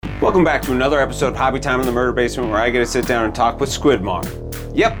Welcome back to another episode of Hobby Time in the Murder Basement, where I get to sit down and talk with Squidmar.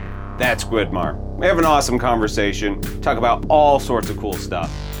 Yep, that's Squidmar. We have an awesome conversation, talk about all sorts of cool stuff.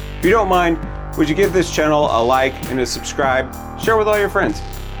 If you don't mind, would you give this channel a like and a subscribe? Share with all your friends.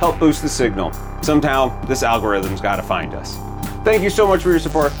 Help boost the signal. Somehow, this algorithm's got to find us. Thank you so much for your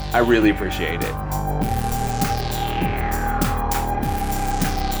support. I really appreciate it.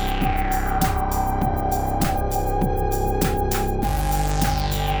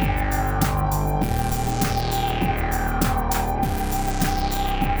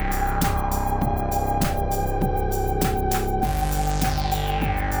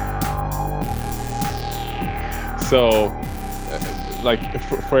 So, like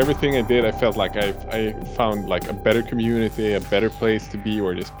for everything I did, I felt like I found like a better community, a better place to be,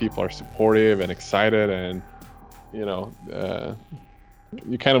 where just people are supportive and excited, and you know,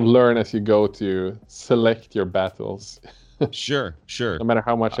 you kind of learn as you go to select your battles. Sure. No matter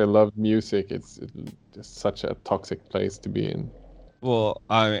how much I love music, it's just such a toxic place to be in. Well,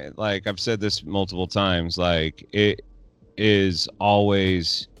 I've said this multiple times, like it is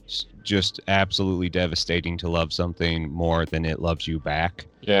always just absolutely devastating to love something more than it loves you back.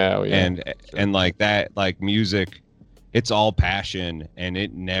 Yeah. And like that, like music, it's all passion and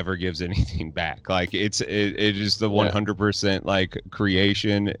it never gives anything back. Like it is the 100% like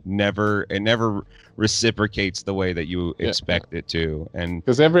creation. It never reciprocates the way that you expect it to. And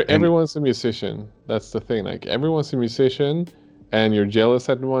because everyone's a musician. That's the thing. Like everyone's a musician, and you're jealous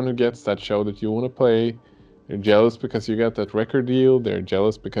at the one who gets that show that you want to play. They're jealous because you got that record deal. They're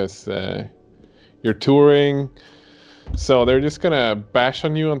jealous because you're touring. So they're just gonna bash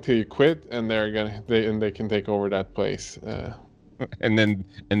on you until you quit, and they can take over that place. And then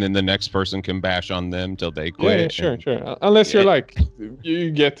the next person can bash on them till they quit. Yeah, sure. Unless you're like, you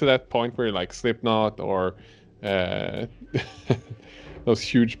get to that point where you're like Slipknot or those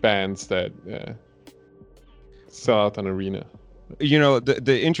huge bands that sell out an arena. You know,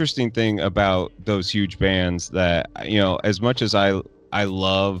 the interesting thing about those huge bands that, you know, as much as I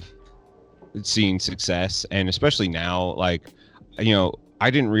love seeing success, and especially now, like, you know, I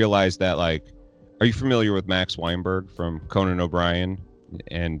didn't realize that, like, are you familiar with Max Weinberg from Conan O'Brien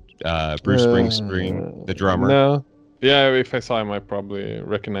and Bruce Springsteen, the drummer? No. Yeah, if I saw him, I probably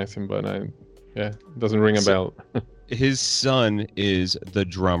recognize him, but it doesn't ring a bell. His son is the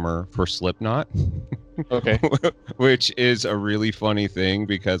drummer for Slipknot. Okay. Which is a really funny thing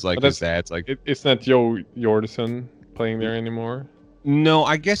because, like, his dad's like... It's not Joe Jordison playing there anymore? No,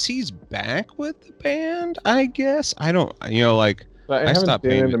 I guess he's back with the band, I guess. I don't... You know, like... I haven't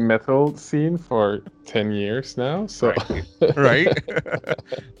been in the metal scene for 10 years now, so... Right?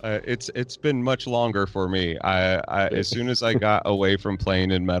 It's been much longer for me. I as soon as I got away from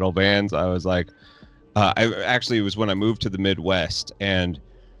playing in metal bands, I was like... it was when I moved to the Midwest, and...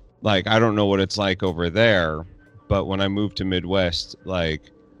 Like, I don't know what it's like over there, but when I moved to Midwest, like,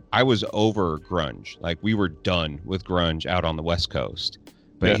 I was over grunge. Like, we were done with grunge out on the West Coast.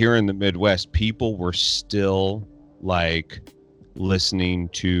 But here in the Midwest, people were still, like, listening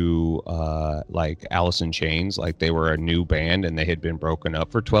to, like, Alice in Chains. Like, they were a new band, and they had been broken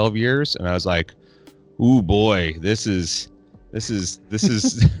up for 12 years. And I was like, ooh, boy, this is this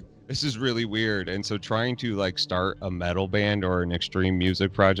is really weird. And so trying to like start a metal band or an extreme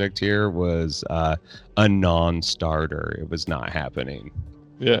music project here was a non-starter. It was not happening.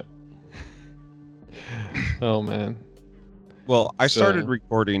 Yeah. Oh man. Well, I started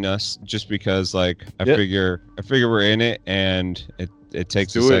recording us just because like I figure we're in it, and it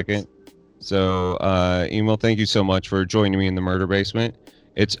takes a second. So Emil, thank you so much for joining me in the Murder Basement.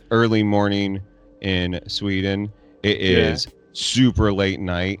 It's early morning in Sweden. It is super late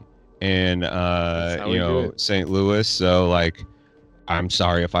night in St. Louis, so like I'm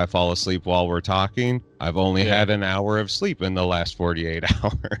sorry if I fall asleep while we're talking. I've only had an hour of sleep in the last 48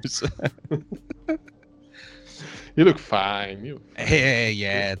 hours. You look fine.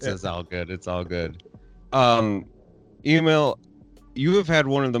 It's all good. It's all good. Emil, you have had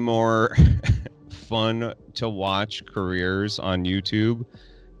one of the more fun to watch careers on YouTube,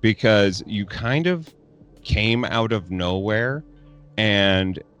 because you kind of came out of nowhere,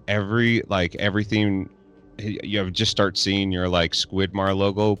 and everything, you just start seeing your like Squidmar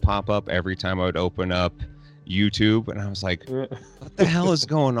logo pop up every time I would open up YouTube, and I was like, what the hell is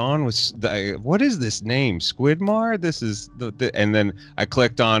going on with what is this name, Squidmar? This is and then I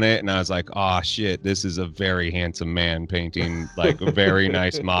clicked on it, and I was like, oh shit, this is a very handsome man painting like very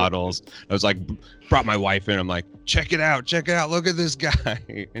nice models. I was like, brought my wife in, I'm like, check it out, look at this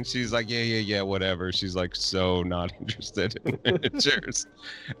guy. And she's like, yeah, whatever. She's like so not interested in miniatures.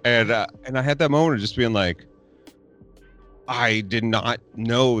 And I had that moment of just being like, I did not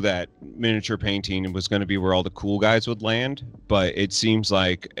know that miniature painting was going to be where all the cool guys would land, but it seems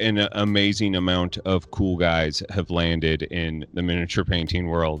like an amazing amount of cool guys have landed in the miniature painting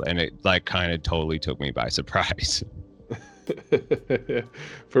world, and it like kind of totally took me by surprise.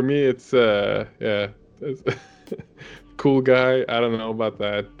 For me, it's cool guy. I don't know about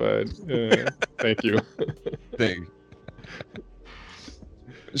that, but thank you. Thing.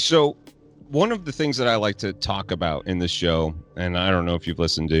 So, one of the things that I like to talk about in this show, and I don't know if you've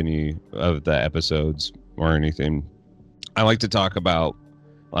listened to any of the episodes or anything, I like to talk about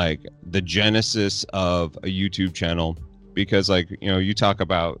like the genesis of a YouTube channel, because like, you know, you talk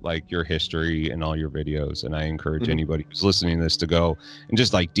about like your history and all your videos, and I encourage anybody who's listening to this to go and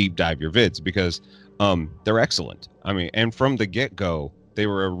just like deep dive your vids, because they're excellent. I mean, and from the get-go, they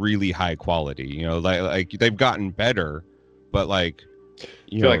were a really high quality, you know, like they've gotten better, but like,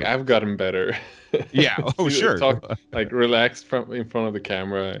 I feel like I've gotten better. Yeah. Oh, sure. Talk like relaxed from in front of the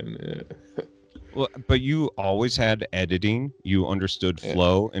camera, and well, but you always had editing. You understood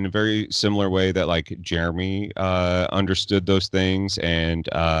flow in a very similar way that like Jeremy understood those things, and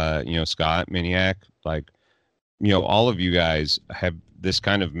you know, Scott Miniac, like, you know, all of you guys have this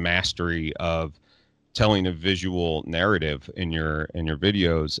kind of mastery of telling a visual narrative in your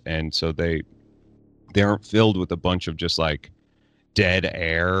videos, and so they aren't filled with a bunch of just like dead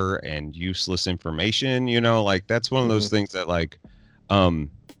air and useless information, you know, like that's one of those things that like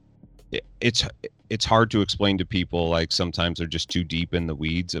it's hard to explain to people. Like sometimes they're just too deep in the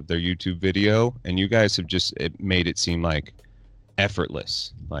weeds of their YouTube video, and you guys have just made it seem like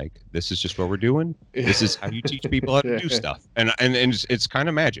effortless, like this is just what we're doing. This is how you teach people how to do stuff, and it's kind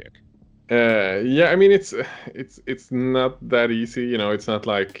of magic. Yeah, I mean, it's not that easy, you know. It's not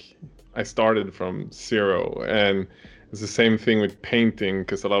like I started from zero, and it's the same thing with painting,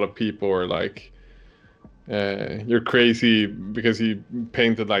 because a lot of people are like, you're crazy because you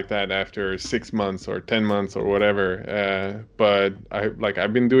painted like that after 6 months or 10 months or whatever. But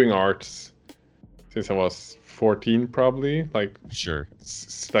I've been doing arts since I was 14, probably. Like, sure.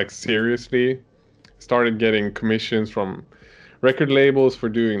 Like seriously, started getting commissions from record labels for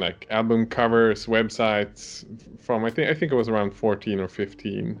doing like album covers, websites from I think it was around 14 or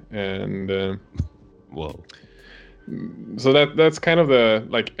 15, and whoa. So that's kind of the,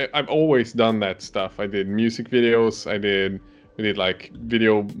 like, I've always done that stuff. I did music videos. We did like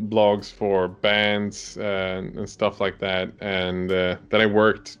video blogs for bands and stuff like that. And then I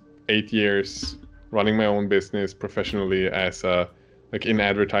worked 8 years running my own business professionally as like in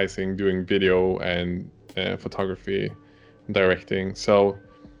advertising, doing video and photography, and directing. So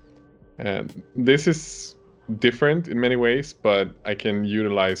this is different in many ways, but I can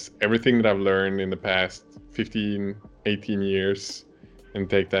utilize everything that I've learned in the past 15, 18 years and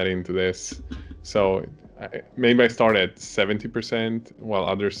take that into this. So maybe I start at 70% while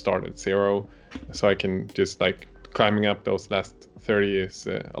others start at 0. So I can just like climbing up those last 30 is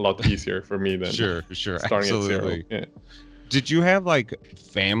a lot easier for me than sure starting absolutely. at 0. Yeah. Did you have like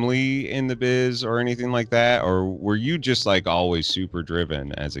family in the biz or anything like that? Or were you just like always super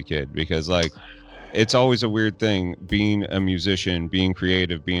driven as a kid? Because like, it's always a weird thing being a musician, being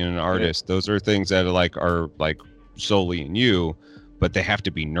creative, being an artist. Those are things that are like solely in you, but they have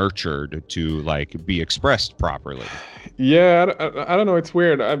to be nurtured to like be expressed properly. Yeah, I don't know. It's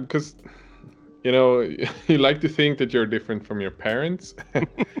weird because, you know, you like to think that you're different from your parents,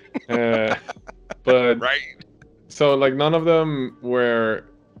 but right. So like none of them were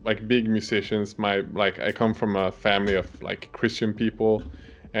like big musicians. I come from a family of like Christian people.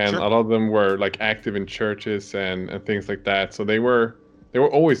 And a lot of them were like active in churches and things like that. So they were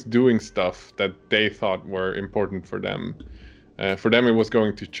always doing stuff that they thought were important for them. For them, it was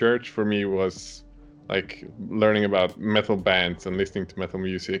going to church. For me, it was like learning about metal bands and listening to metal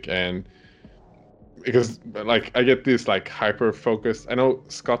music. And because like I get this like hyper focused. I know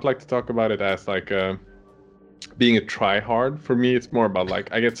Scott liked to talk about it as like being a try hard. For me, it's more about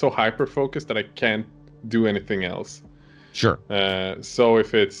like I get so hyper focused that I can't do anything else. Sure. So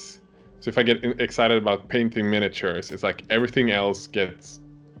if I get excited about painting miniatures, it's like everything else gets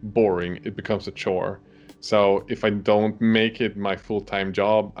boring. It becomes a chore. So if I don't make it my full-time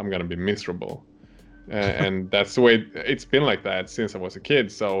job, I'm gonna be miserable. And that's the way it's been like that since I was a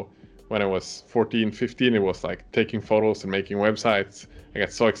kid. So when I was 14, 15, it was like taking photos and making websites. I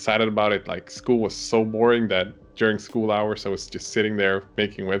got so excited about it. Like school was so boring that during school hours, I was just sitting there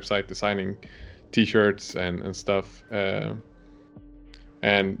making website designing t-shirts and stuff, and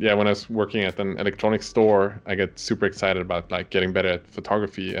yeah, when I was working at an electronics store, I get super excited about like getting better at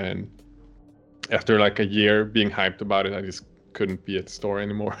photography, and after like a year being hyped about it, I just couldn't be at the store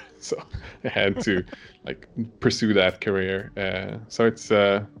anymore, so I had to like pursue that career. So it's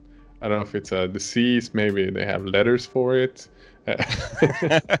I don't know if it's a disease. Maybe they have letters for it.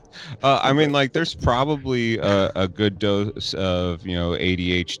 I mean, like, there's probably a good dose of, you know,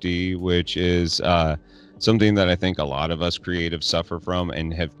 ADHD, which is something that I think a lot of us creatives suffer from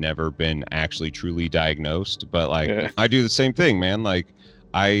and have never been actually truly diagnosed. But like, Yeah. I do the same thing, man. Like,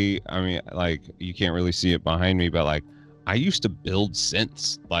 I mean, like, you can't really see it behind me, but like, I used to build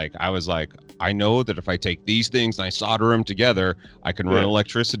synths. Like, I was like, I know that if I take these things and I solder them together, I can run Yeah.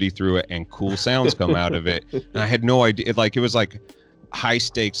 electricity through it and cool sounds come out of it. And I had no idea. It was like high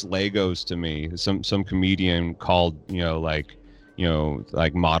stakes Legos to me. Some comedian called,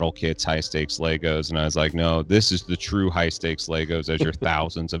 like model kits high stakes Legos, and I was like, no, this is the true high stakes Legos, as your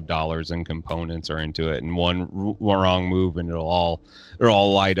thousands of dollars in components are into it, and one wrong move and it'll all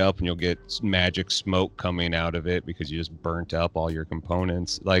light up and you'll get magic smoke coming out of it because you just burnt up all your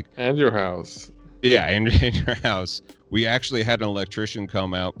components. Like, And your house. yeah, in your house. We actually had an electrician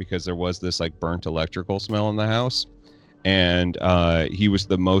come out because there was this like burnt electrical smell in the house. And he was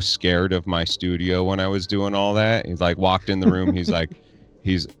the most scared of my studio when I was doing all that. He's like, walked in the room. He's like,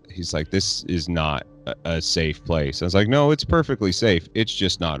 he's like, this is not a safe place. I was like, no, it's perfectly safe. It's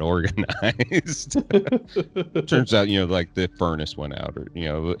just not organized. Turns out, like the furnace went out, or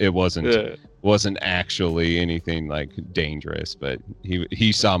it wasn't actually anything like dangerous. But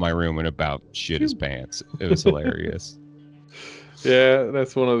he saw my room and about shit his pants. It was hilarious. Yeah,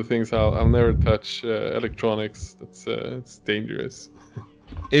 that's one of the things I'll never touch electronics. It's dangerous.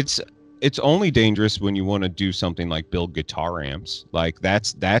 It's only dangerous when you want to do something like build guitar amps. Like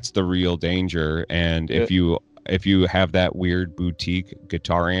that's the real danger. And if you have that weird boutique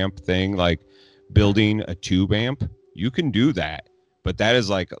guitar amp thing, like building a tube amp, you can do that. But that is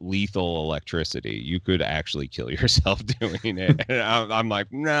like lethal electricity. You could actually kill yourself doing it. And I'm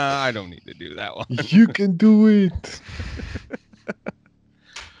like, nah, I don't need to do that one. You can do it.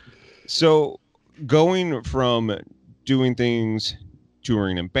 So going from doing things,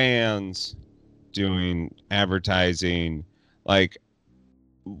 touring in bands, doing advertising, like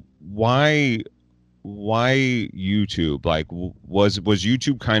why YouTube? Like, was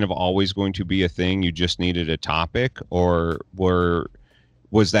YouTube kind of always going to be a thing? You just needed a topic, or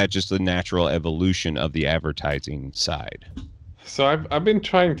was that just the natural evolution of the advertising side? So I've been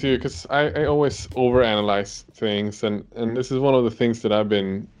trying to, because I always overanalyze things, and this is one of the things that I've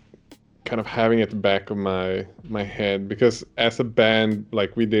been kind of having at the back of my head, because as a band,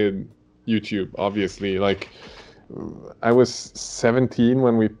 like, we did YouTube, obviously. Like, I was 17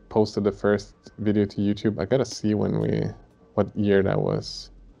 when we posted the first video to YouTube. I gotta see what year that was.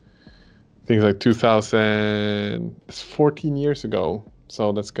 I think it's like 2000. It's 14 years ago,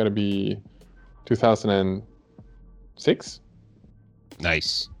 so that's gotta be 2006.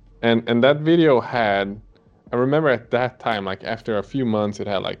 Nice. And that video had, I remember at that time, like after a few months, it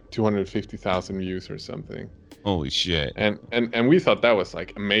had like 250,000 views or something. Holy shit. And we thought that was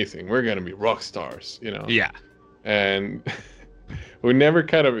like amazing. We're gonna be rock stars, Yeah. And we never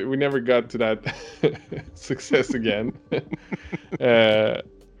got to that success again. But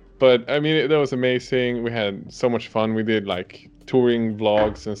I mean, that was amazing. We had so much fun. We did like touring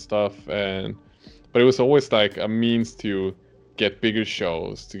vlogs and stuff, but it was always like a means to get bigger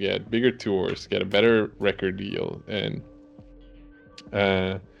shows, to get bigger tours, get a better record deal. And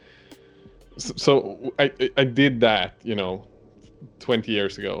so I did that, 20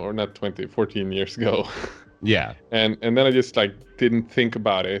 years ago, or not 20, 14 years ago. Yeah. And then I just like didn't think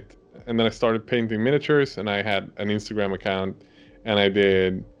about it. And then I started painting miniatures, and I had an Instagram account, and I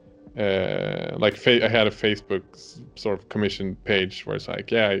did I had a Facebook sort of commission page where it's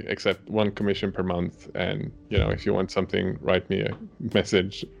like, yeah, I accept one commission per month, and if you want something, write me a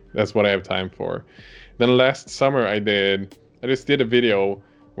message. That's what I have time for. Then last summer I just did a video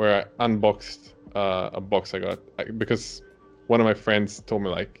where I unboxed a box I got, because one of my friends told me,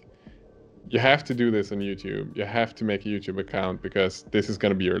 like, you have to do this on YouTube. You have to make a YouTube account, because this is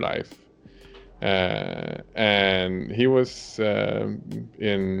going to be your life. And he was,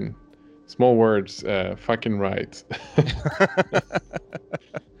 in small words, fucking right.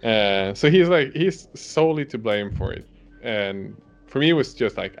 So he's solely to blame for it. And for me, it was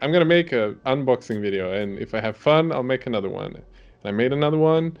just like, I'm going to make an unboxing video, and if I have fun, I'll make another one. And I made another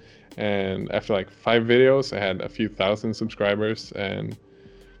one, and after like 5 videos, I had a few thousand subscribers, and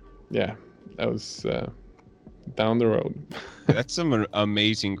yeah, that was down the road. That's some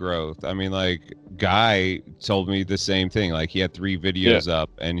amazing growth. I mean, like, Guy told me the same thing. Like, he had 3 videos up,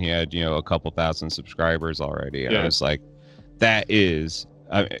 and he had, a couple thousand subscribers already. And I was like, that is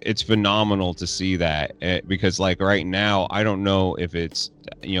it's phenomenal to see that because like right now, I don't know if it's,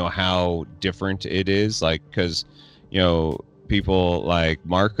 how different it is, like, because, people like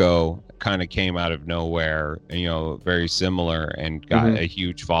Marco kind of came out of nowhere, very similar and got a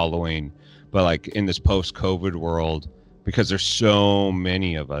huge following. But like in this post-COVID world, because there's so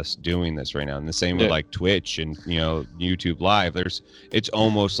many of us doing this right now, and the same with like Twitch and YouTube Live, it's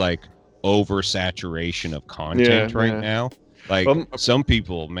almost like oversaturation of content right now. Like some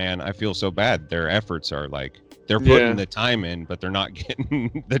people, man, I feel so bad. Their efforts are like they're putting the time in, but they're not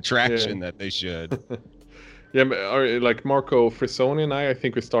getting the traction that they should. Like Marco Frisoni and I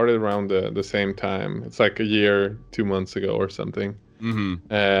think we started around the same time. It's like a year, 2 months ago or something.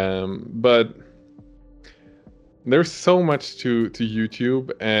 But there's so much to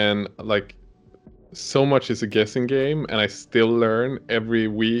YouTube, and like so much is a guessing game, and I still learn every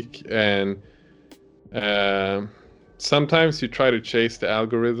week. And sometimes you try to chase the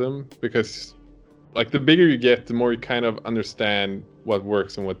algorithm, because like the bigger you get, the more you kind of understand what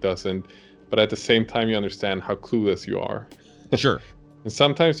works and what doesn't. But at the same time, you understand how clueless you are. Sure. And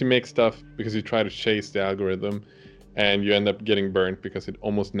sometimes you make stuff because you try to chase the algorithm, and you end up getting burnt because it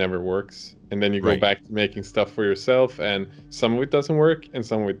almost never works. And then you go back to making stuff for yourself, and some of it doesn't work and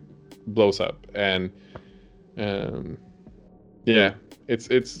some of it blows up. And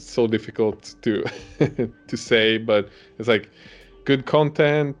it's so difficult to to say, but it's like good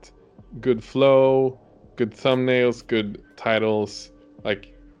content, good flow, good thumbnails, good titles. Like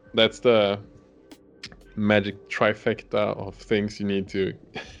that's the magic trifecta of things you need to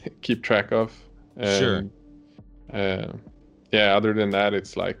keep track of. Sure. Other than that,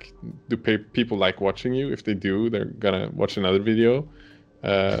 it's like, do people like watching you? If they do, they're gonna watch another video.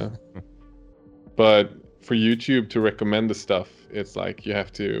 But for YouTube to recommend the stuff, it's like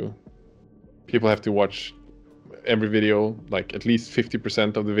people have to watch every video, like at least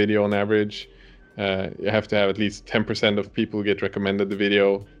 50% of the video on average. You have to have at least 10% of people get recommended the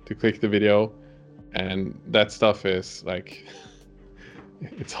video to click the video, and that stuff is like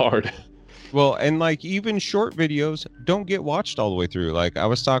it's hard. Well, and like even short videos don't get watched all the way through. Like I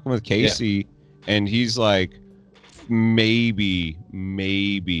was talking with Casey, and he's like, maybe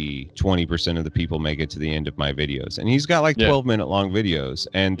 20% of the people make it to the end of my videos, and he's got like 12-minute long videos,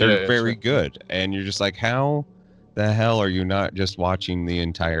 and they're very good. And you're just like, how the hell are you not just watching the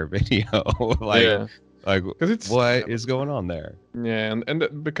entire video? Like what is going on there? And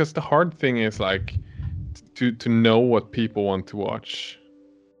because the hard thing is like to know what people want to watch.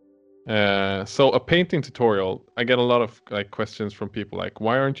 So a painting tutorial, I get a lot of like questions from people like,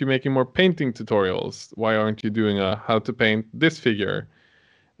 why aren't you making more painting tutorials? Why aren't you doing a how to paint this figure?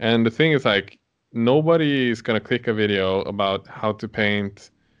 And the thing is like, nobody is gonna click a video about how to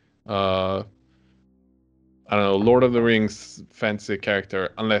paint I don't know, Lord of the Rings fantasy character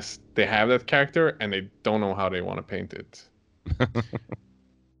unless they have that character and they don't know how they want to paint it.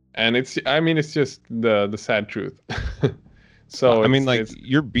 And it's just the sad truth. So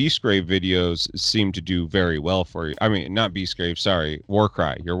your Beastgrave videos seem to do very well for you. I mean, not Beastgrave, sorry,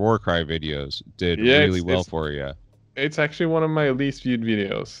 Warcry. Your Warcry videos did really well for you. It's actually one of my least viewed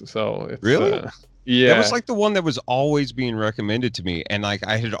videos. So it's really. That was like the one that was always being recommended to me, and like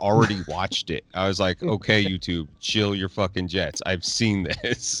I had already watched it. I was like, okay, YouTube, chill your fucking jets. I've seen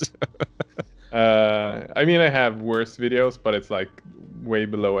this. I have worse videos, but it's like way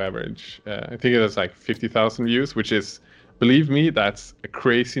below average. I think it has like 50,000 views, which is, believe me, that's a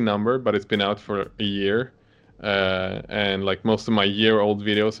crazy number, but it's been out for a year. And like most of my year-old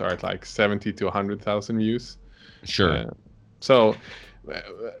videos are at like 70 to 100,000 views. Sure. So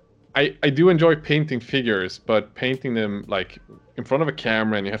I do enjoy painting figures, but painting them like in front of a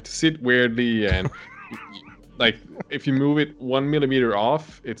camera, and you have to sit weirdly, and like if you move it 1 millimeter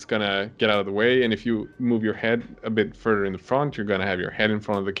off, it's gonna get out of the way, and if you move your head a bit further in the front, you're gonna have your head in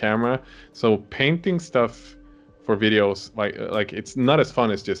front of the camera. So painting stuff for videos, like it's not as fun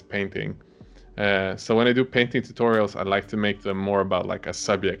as just painting. So when I do painting tutorials, I like to make them more about like a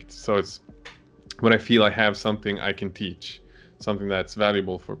subject. So it's when I feel I have something I can teach, something that's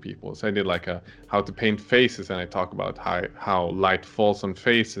valuable for people. So I did like a how to paint faces, and I talk about how light falls on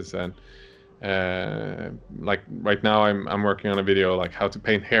faces, and like right now I'm working on a video like how to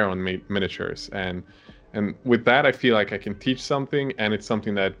paint hair on miniatures, and with that I feel like I can teach something, and it's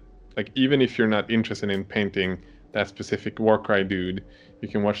something that like even if you're not interested in painting that specific Warcry dude, you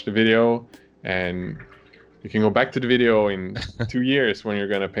can watch the video and you can go back to the video in 2 years when you're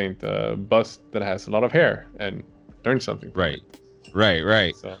gonna paint a bust that has a lot of hair and learn something. Right.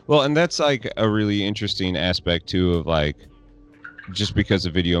 So. Well, and that's like a really interesting aspect too of like, just because a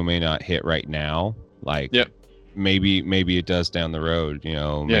video may not hit right now, like maybe it does down the road,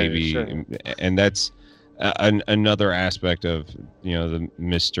 maybe, sure. and that's another aspect of the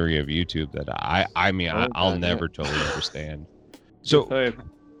mystery of YouTube that I mean Oh, I'll God, never yeah. totally understand. Yes, So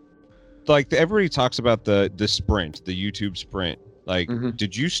like everybody talks about the sprint, the YouTube sprint. Like, Mhm.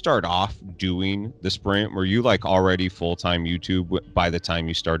 did you start off doing the sprint? Were you like already full-time YouTube by the time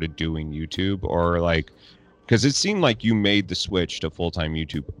you started doing YouTube, or like, because it seemed like you made the switch to full-time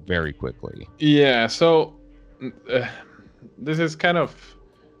YouTube very quickly. Yeah, so this is kind of,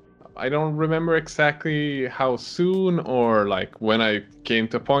 I don't remember exactly how soon or like when I came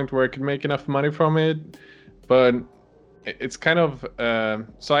to a point where I could make enough money from it, but it's kind of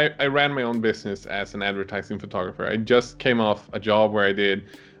so I ran my own business as an advertising photographer. I just came off a job where I did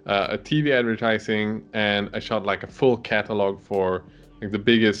a TV advertising, and I shot like a full catalog for like the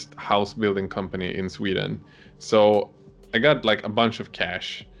biggest house building company in Sweden. So I got like a bunch of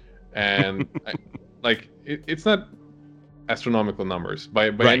cash, and it's not astronomical numbers by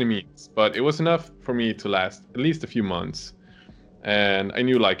Right. any means, but it was enough for me to last at least a few months. And I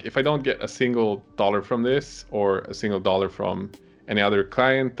knew like if I don't get a single dollar from this or a single dollar from any other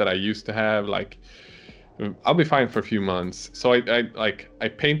client that I used to have, like I'll be fine for a few months. So I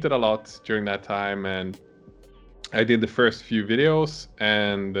painted a lot during that time, and I did the first few videos,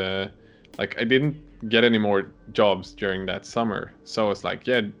 and like I didn't get any more jobs during that summer. So it's like,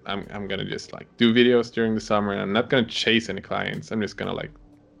 yeah, I'm gonna just like do videos during the summer, and I'm not gonna chase any clients. I'm just gonna like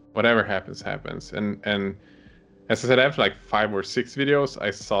whatever happens happens. And as I said, after like 5 or 6 videos,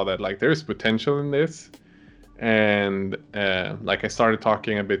 I saw that like there's potential in this, and like I started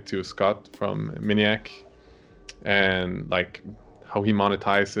talking a bit to Scott from Miniac, and like how he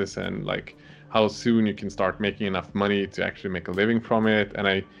monetizes, and like how soon you can start making enough money to actually make a living from it. And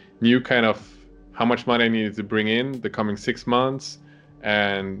I knew kind of how much money I needed to bring in the coming 6 months.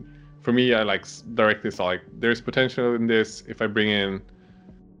 And for me, I like directly saw like there's potential in this. If I bring in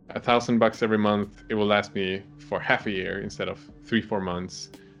 $1,000 every month, it will last me for half a year instead of 3-4 months.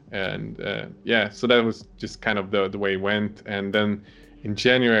 And yeah, so that was just kind of the way it went. And then in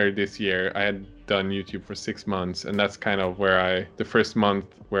January this year, I had done YouTube for 6 months, and that's kind of where the first month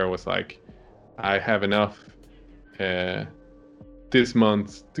where I was like, I have enough this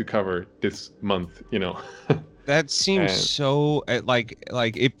month to cover this month, That seems And- so like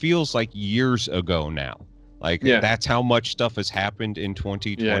it feels like years ago now. Like Yeah. that's how much stuff has happened in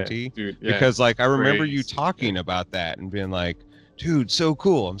 2020. Yeah, dude, yeah, Because like I remember you crazy. talking about that and being like, dude, so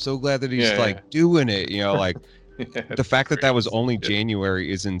cool. I'm so glad that he's Yeah, like yeah. doing it. Like Yeah, the fact that that was crazy. only Yeah,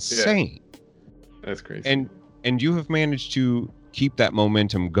 January is insane. that's crazy. And you have managed to keep that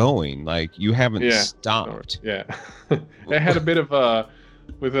momentum going. Like you haven't Yeah, stopped. Yeah, I had a bit of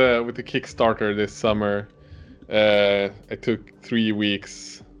with the Kickstarter this summer. I took 3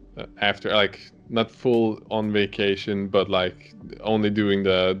 weeks after, like not full on vacation, but like only doing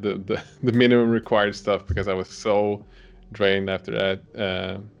the minimum required stuff because I was so drained after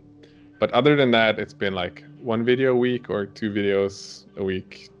that. But other than that, it's been like 1 video a week or 2 videos a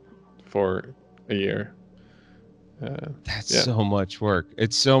week for a year. That's Yeah. so much work.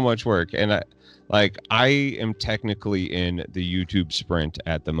 It's so much work. And I am technically in the YouTube sprint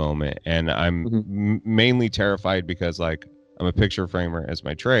at the moment, and I'm mainly terrified because like I'm a picture framer as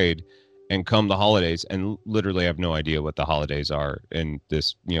my trade, and come the holidays, and literally have no idea what the holidays are in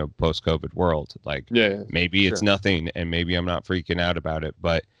this, post-COVID world. Like Yeah, maybe it's sure. nothing, and maybe I'm not freaking out about it,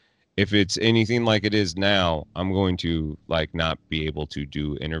 but if it's anything like it is now, I'm going to like not be able to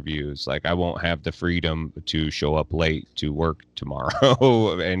do interviews. Like I won't have the freedom to show up late to work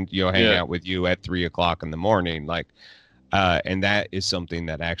tomorrow and hang Yeah. out with you at 3:00 in the morning. Like, and that is something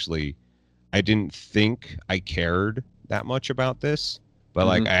that actually I didn't think I cared that much about this, but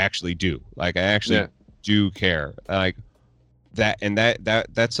like I actually do. Like I actually Yeah. do care. Like that, and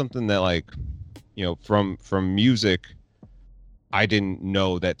that's something that like from music. I didn't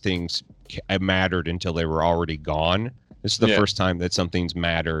know that things mattered until they were already gone. This is the Yeah. first time that something's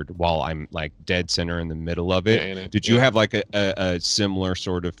mattered while I'm like dead center in the middle of it. Yeah, in it, Did you yeah. have like a similar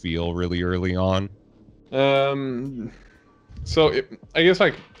sort of feel really early on? So I guess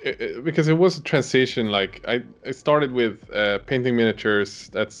like because it was a transition. Like I started with painting miniatures.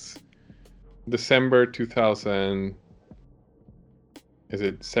 That's December 2000. Is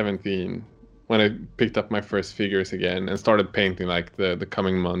it 17? When I picked up my first figures again and started painting like the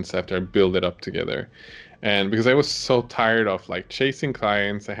coming months after I build it up together. And because I was so tired of like chasing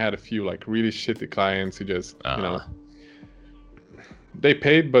clients, I had a few like really shitty clients who just they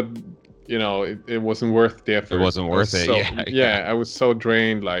paid, but it wasn't worth the effort. It wasn't worth it. So, Yeah. I was so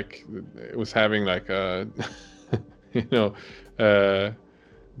drained. Like it was having like a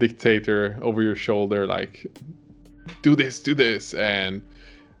the dictator over your shoulder, like do this, and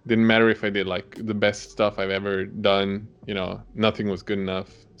didn't matter if I did like the best stuff I've ever done, nothing was good enough.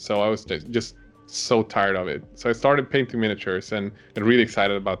 So I was just so tired of it. So I started painting miniatures and really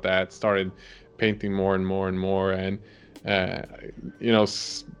excited about that. Started painting more and more and more, and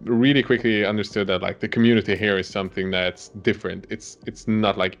really quickly understood that like the community here is something that's different. It's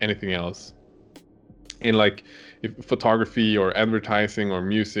not like anything else. In like photography or advertising or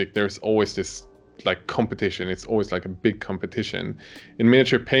music, there's always this like competition. It's always like a big competition. In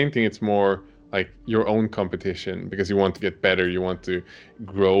miniature painting, it's more like your own competition, because you want to get better, you want to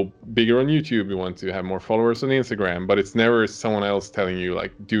grow bigger on YouTube, you want to have more followers on Instagram, but it's never someone else telling you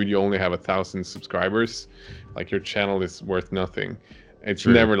like, dude, you only have 1,000 subscribers, like your channel is worth nothing. It's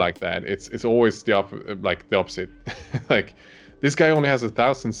True. never like that. It's always the opposite. Like, this guy only has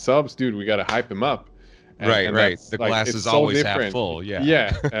 1,000 subs, dude, we gotta hype him up. Right. The like, glass is so always different. half full.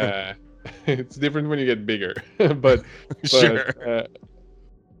 Yeah. It's different when you get bigger. but Sure.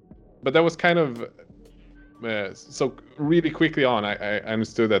 But that was kind of so really quickly on, I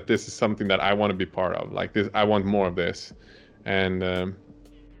understood that this is something that I want to be part of. Like this, I want more of this, and that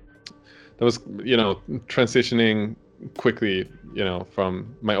was transitioning quickly,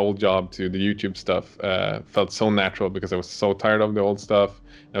 from my old job to the YouTube stuff. Felt so natural because I was so tired of the old stuff.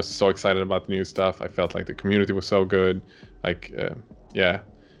 I was so excited about the new stuff. I felt like the community was so good. Like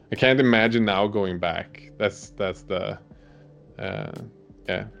I can't imagine now going back. That's the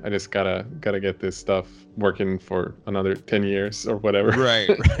I just gotta get this stuff working for another 10 years or whatever.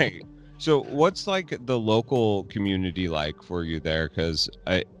 Right. So what's like the local community like for you there? Because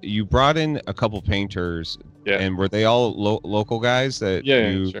you brought in a couple painters, and were they all local guys that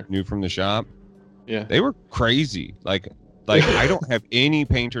you knew from the shop? Yeah, they were crazy. Like I don't have any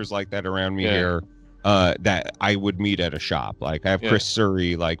painters like that around me here that I would meet at a shop. Like I have Chris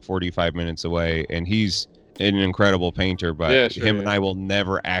Surrey like 45 minutes away, and he's an incredible painter, but him and I will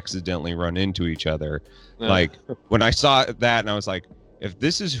never accidentally run into each other. No. Like when I saw that, and I was like, if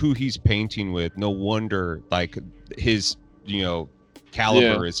this is who he's painting with, no wonder like his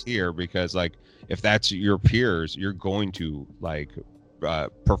caliber is here, because like if that's your peers, you're going to like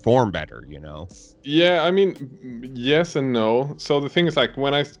perform better, Yeah, I mean, yes and no. So the thing is, like,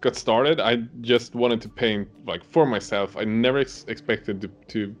 when I got started, I just wanted to paint like for myself. I never expected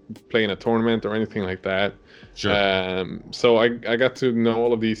to play in a tournament or anything like that. Sure. So I got to know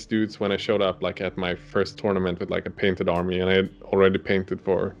all of these dudes when I showed up like at my first tournament with like a painted army, and I had already painted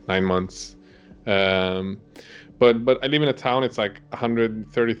for 9 months. But I live in a town. It's like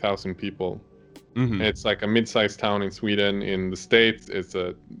 130,000 people. Mm-hmm. It's like a mid-sized town in Sweden. In the States, it's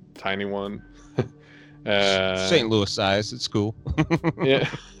a tiny one. St. Louis size. It's cool. Yeah.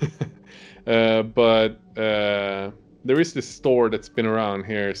 But there is this store that's been around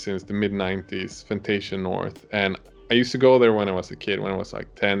here since the mid-90s, Fantasia North. And I used to go there when I was a kid, when I was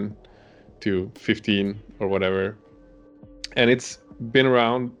like 10 to 15 or whatever. And it's been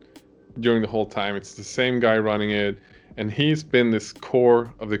around during the whole time. It's the same guy running it. And he's been this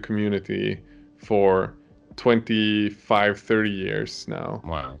core of the community for 25, 30 years now.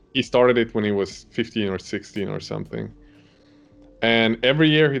 Wow. He started it when he was 15 or 16 or something. And every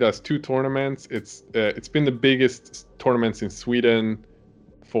year he does 2 tournaments. It's been the biggest tournaments in Sweden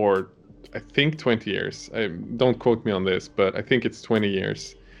for, I think, 20 years. Don't quote me on this, but I think it's 20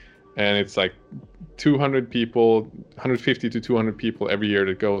 years. And it's like 200 people, 150 to 200 people every year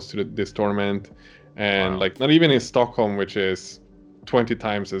that goes to this tournament. And like not even in Stockholm, which is 20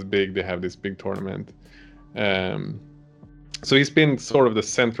 times as big, they have this big tournament. So he's been sort of the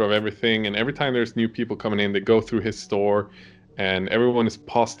center of everything, and every time there's new people coming in, they go through his store, and everyone is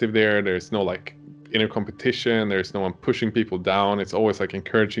positive there. There's no like inner competition, there's no one pushing people down. It's always like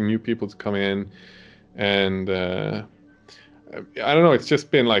encouraging new people to come in. And I don't know, it's just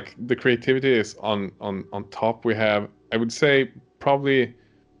been like the creativity is on top. We have, I would say, probably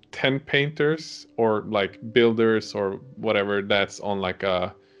 10 painters or like builders or whatever that's on like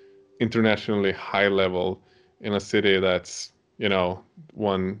a internationally high level in a city that's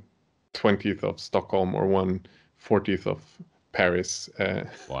 1/20th of Stockholm or 1/40th of Paris.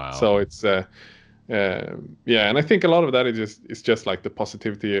 Wow. So it's and I think a lot of that is just like the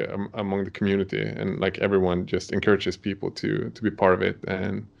positivity among the community, and like everyone just encourages people to be part of it.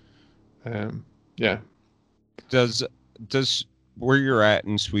 And does where you're at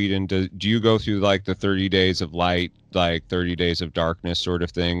in Sweden, do you go through like the 30 days of light, like 30 days of darkness sort of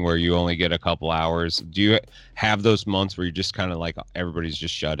thing, where you only get a couple hours? Do you have those months where you just kind of like everybody's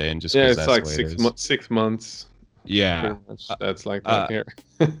just shut in? Just it's that's like the way 6 months. Yeah, that's like that here.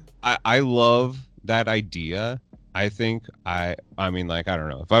 I love that idea, I think I mean, like, I don't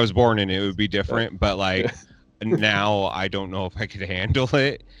know. If I was born in it, it would be different, but like now I don't know if I could handle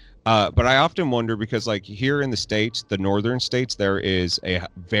it. But I often wonder because like here in the States, the northern states, there is a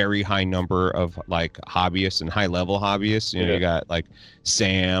very high number of like hobbyists and high level hobbyists. You know, Yeah. you got like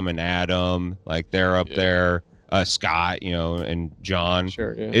Sam and Adam, like they're up Yeah. there, Scott, you know, and John.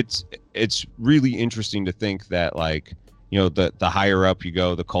 Sure. Yeah. It's really interesting to think that like, you know, the higher up you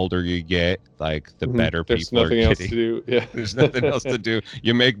go, the colder you get, like the Mhm. better There's people are nothing else to getting. do. Yeah. There's nothing else to do.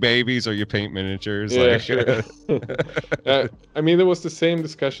 You make babies or you paint miniatures. Yeah, Like, sure. I mean, there was the same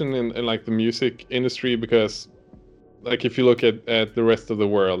discussion in like the music industry because, like, if you look at the rest of the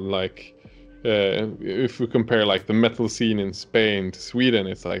world, like, if we compare like the metal scene in Spain to Sweden,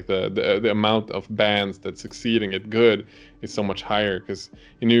 it's like the amount of bands that succeeding at good is so much higher. Because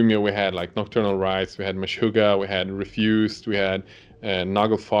in Umeå we had like Nocturnal Rites, we had Meshuggah, we had Refused, we had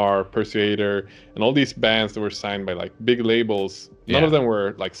Nagelfar, Persuader, and all these bands that were signed by like big labels. None of Yeah. them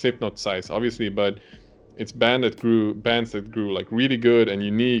were like Slipknot size, obviously, but it's bands that grew like really good and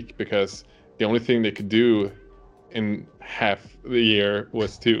unique because the only thing they could do in half the year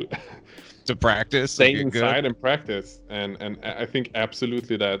was to to practice, stay get inside good. and practice, and I think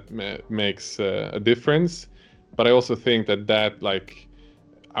absolutely that makes a difference. But I also think that like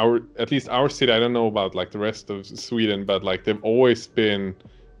our, at least our city, I don't know about like the rest of Sweden, but like they've always been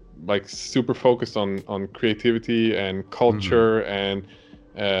like super focused on creativity and culture. And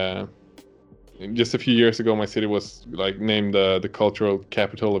just a few years ago my city was like named the cultural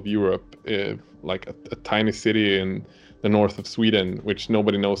capital of Europe, like a tiny city in the north of Sweden which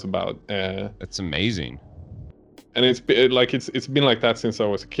nobody knows about. That's amazing. And it's been like that since I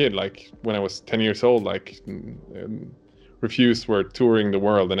was a kid. Like when I was 10 years old, like Refused were touring the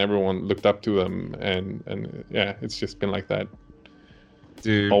world and everyone looked up to them, and yeah, it's just been like that.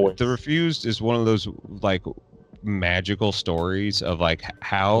 Dude, Always. The Refused is one of those like magical stories of like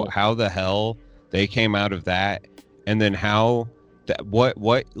how the hell they came out of that, and then how that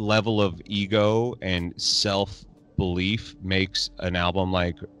what level of ego and self belief makes an album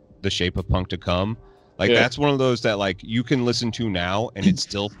like The Shape of Punk to Come. Like Yeah. that's one of those that like you can listen to now and it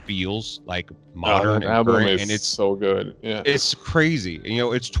still feels like modern that and album current, is and it's so good. Yeah. it's crazy. You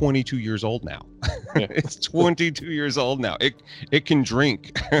know, it's 22 years old now. Yeah. It's 22 years old now. It can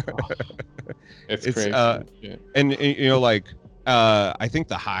drink. It's it's, crazy. Yeah. and you know, like I think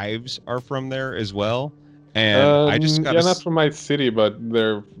the Hives are from there as well. And I just got yeah, not from my city, but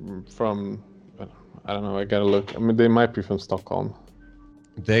they're from, I don't know, I gotta look. I mean, they might be from Stockholm.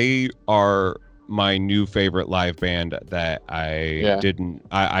 they are my new favorite live band that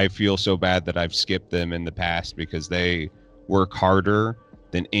I feel so bad that I've skipped them in the past because they work harder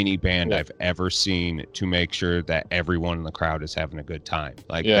than any band Yeah. I've ever seen to make sure that everyone in the crowd is having a good time.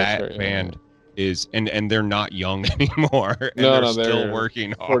 Like Yeah, that sure, yeah, band is, and they're not young anymore, and No, they're still they're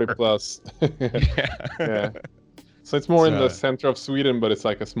working 40 hard. plus. Yeah. Yeah. So it's more in the So- center of Sweden, but it's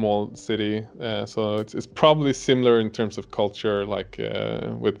like a small city. So it's probably similar in terms of culture. Like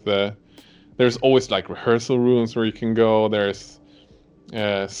with there's always like rehearsal rooms where you can go. There's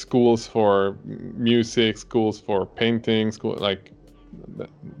schools for music, schools for painting, like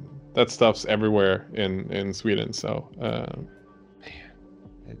that stuff's everywhere in Sweden. So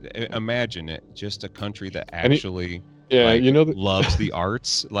Imagine it, just a country that And it- actually yeah, like, you know loves the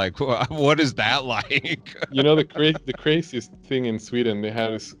arts. Like, what is that like? you know the craziest thing in Sweden, they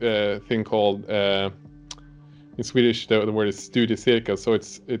have this thing called in Swedish the word is studiecirkel. So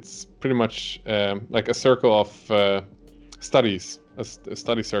it's pretty much like a circle of studies, a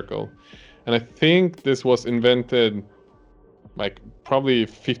study circle. And I think this was invented like probably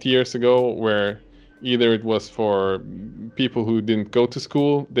 50 years ago, where either it was for people who didn't go to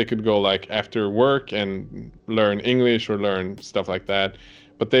school, they could go like after work and learn English or learn stuff like that.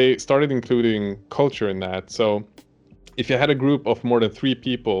 But they started including culture in that. So if you had a group of more than 3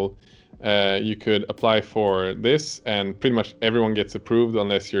 people, you could apply for this, and pretty much everyone gets approved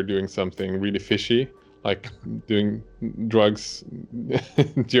unless you're doing something really fishy, like doing drugs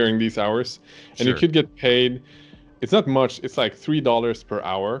during these hours. And you Sure. could get paid. It's not much. It's like $3 per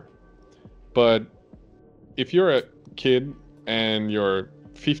hour. But if you're a kid and you're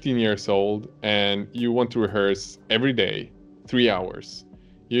 15 years old and you want to rehearse every day, 3 hours,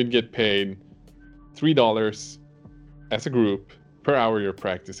 you'd get paid $3 as a group per hour you're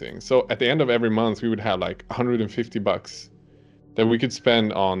practicing. So at the end of every month, we would have like $150 that we could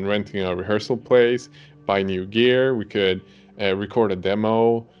spend on renting a rehearsal place, buy new gear. We could record a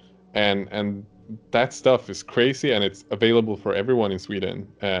demo, and that stuff is crazy, and it's available for everyone in Sweden.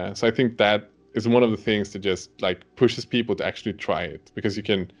 So I think that is one of the things that just like pushes people to actually try it, because you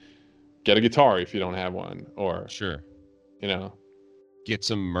can get a guitar if you don't have one, or Sure. you know. Get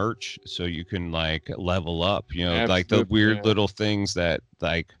some merch so you can like level up, like the Absolutely, weird yeah. little things that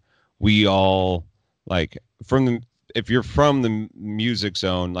like we all like from the if you're from the music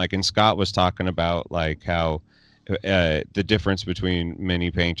zone, like, and Scott was talking about like how the difference between mini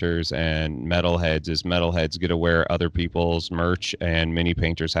painters and metalheads is metalheads get to wear other people's merch and mini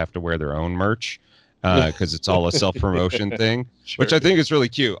painters have to wear their own merch because it's all a self-promotion thing, Sure. which I think is really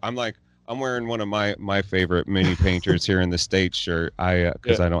cute. I'm wearing one of my favorite mini painters here in the States shirt.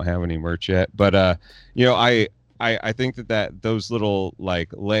 Because I don't have any merch yet. But I think that those little like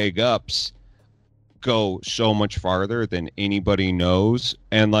leg ups go so much farther than anybody knows.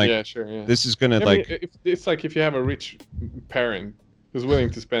 And like Yeah, sure, yeah. this is gonna I like mean, it's like if you have a rich parent who's willing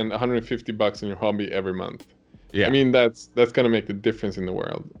to spend $150 on your hobby every month. yeah. I mean, that's gonna make the difference in the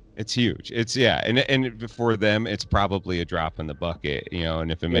world. It's huge. It's and for them, it's probably a drop in the bucket,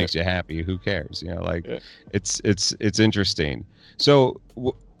 and if it makes you happy, who cares? It's interesting. So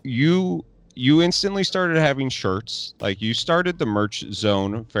you instantly started having shirts. Like you started the merch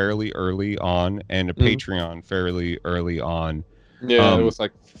zone fairly early on, and a Patreon fairly early on. Yeah, it was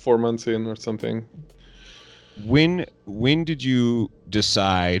like 4 months in or something. When did you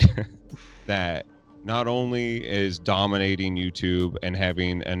decide that not only is dominating YouTube and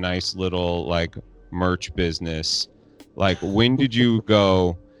having a nice little like merch business, like when did you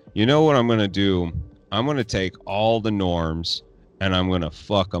go, you know what I'm going to do? I'm going to take all the norms and I'm going to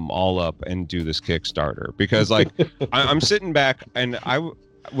fuck them all up and do this Kickstarter. Because like I'm sitting back and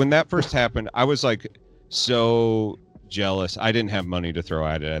when that first happened, I was like so jealous. I didn't have money to throw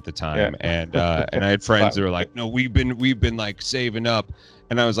at it at the time. And I had friends that were like, no, we've been like saving up.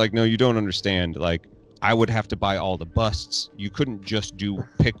 And I was like, no, you don't understand. Like, I would have to buy all the busts. You couldn't just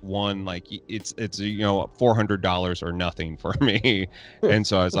pick one. Like, it's $400 or nothing for me. And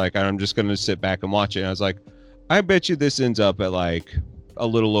so I was like, I'm just gonna sit back and watch it. And I was like, I bet you this ends up at like a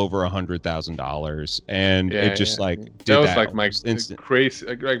little over $100,000. And it just that was like my crazy.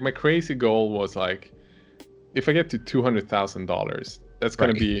 Like my crazy goal was like, if I get to $200,000, that's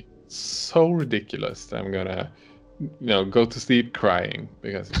gonna be so ridiculous that I'm gonna go to sleep crying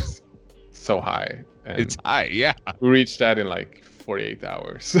because it's so high. And it's high, yeah. We reached that in like 48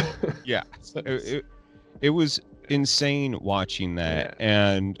 hours. Yeah. It was insane watching that.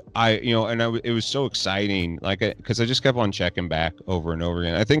 And it was so exciting, like, because I just kept on checking back over and over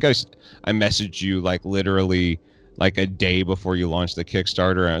again. I think I messaged you like literally like a day before you launched the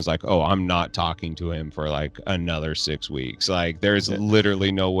Kickstarter, and I was like, oh, I'm not talking to him for like another 6 weeks. Like there's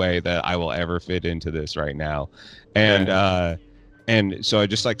literally no way that I will ever fit into this right now. And so I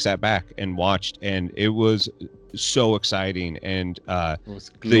just like sat back and watched, and it was so exciting. And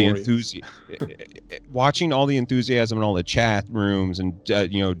the enthusiasm, watching all the enthusiasm in all the chat rooms and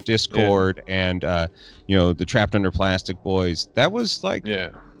Discord and the Trapped Under Plastic boys. That was like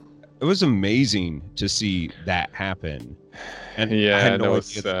it was amazing to see that happen. And I had no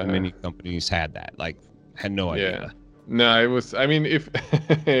idea that many companies had that. Like, had no idea. No, it was. I mean, if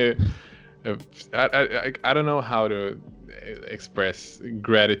I don't know how to express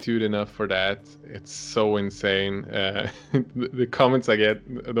gratitude enough for that. It's so insane. The comments I get,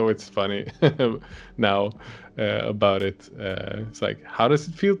 though it's funny now about it. It's like, how does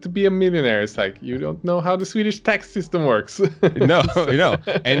it feel to be a millionaire? It's like, you don't know how the Swedish tax system works. No,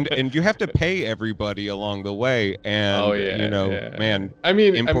 and you have to pay everybody along the way. And man, I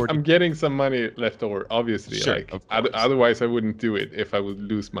mean, I'm getting some money left over, obviously. Sure, like otherwise I wouldn't do it if I would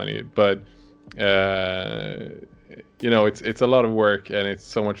lose money. But it's a lot of work and it's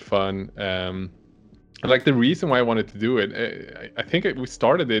so much fun. Like the reason why I wanted to do it, I think we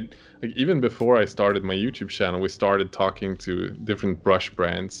started it like even before I started my YouTube channel. We started talking to different brush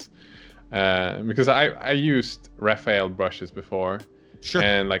brands because I used Raphael brushes before,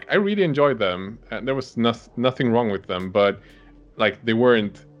 and like I really enjoyed them. And there was nothing wrong with them, but like they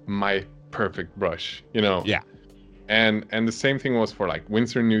weren't my perfect brush, Yeah. And the same thing was for like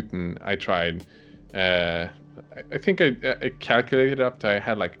Winsor Newton. I tried. I think I calculated up to I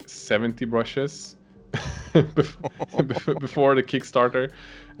had like 70 brushes before the Kickstarter,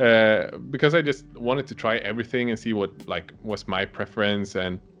 because I just wanted to try everything and see what like was my preference.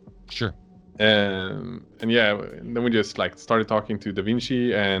 And then we just like started talking to Da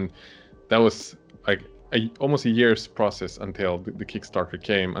Vinci, and that was like almost a year's process until the Kickstarter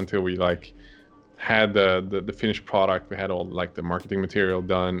came, until we like had the finished product. We had all like the marketing material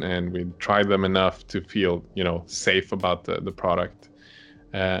done, and we tried them enough to feel safe about the product.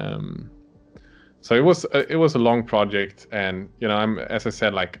 So it was a long project, and I'm, as I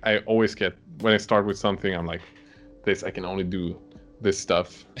said, like I always get, when I start with something, I'm like, this I can only do this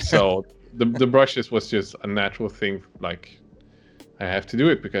stuff. So the brushes was just a natural thing. Like, I have to do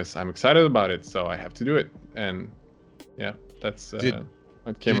it because I'm excited about it, so I have to do it. And yeah, that's what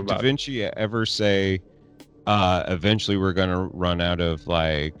came Did Da about. Vinci ever say, eventually we're gonna run out of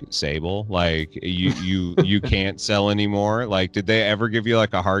like Sable, like you can't sell anymore? Like, did they ever give you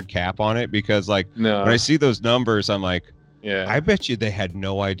like a hard cap on it? Because like No. when I see those numbers, I'm like, Yeah. I bet you they had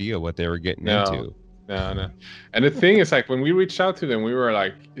no idea what they were getting into. No. And the thing is, like, when we reached out to them, we were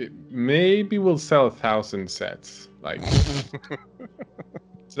like, maybe we'll sell 1,000 sets. Like,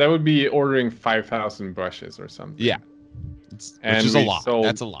 so that would be ordering 5,000 brushes or something. Yeah. And which is a we lot. sold-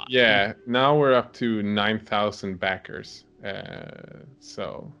 That's a lot. Yeah. Now we're up to 9,000 backers.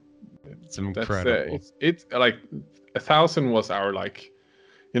 So It's that's incredible. it's like 1,000 was our like,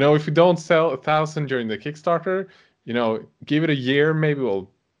 if we don't sell 1,000 during the Kickstarter, give it a year, maybe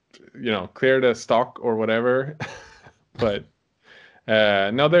we'll clear the stock or whatever. But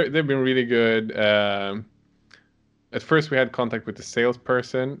no, they've been really good. At first we had contact with the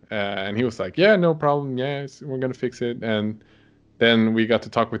salesperson, and he was like, yeah, no problem, yes, we're gonna fix it. And then we got to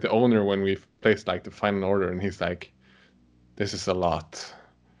talk with the owner when we placed like the final order, and he's like, this is a lot.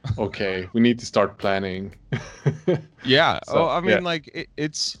 Okay, we need to start planning. Yeah. So, I mean, yeah. like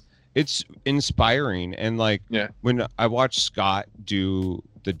it's inspiring, and like Yeah. when I watched Scott do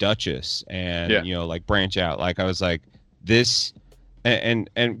the Duchess and Yeah. like branch out, like I was like, this, and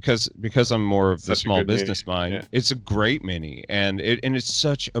because I'm more of the Such a small good mini, business mind, yeah. it's a great mini, and it's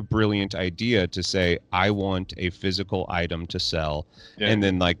such a brilliant idea to say I want a physical item to sell, Yeah. and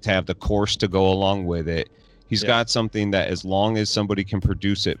then like to have the course to go along with it. He's Yeah. got something that, as long as somebody can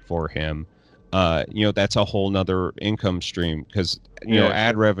produce it for him, that's a whole nother income stream, because Yeah.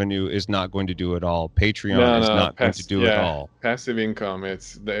 ad revenue is not going to do it all. Patreon No, is no, not going to do it yeah. all. Passive income,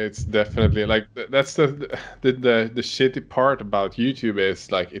 it's definitely like that's the shitty part about YouTube is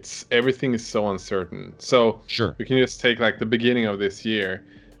like everything is so uncertain. So Sure. we can just take like the beginning of this year,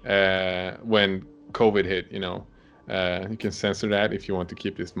 when COVID hit. You can censor that if you want to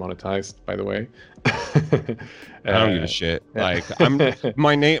keep this monetized, by the way. I don't give a shit. yeah. Like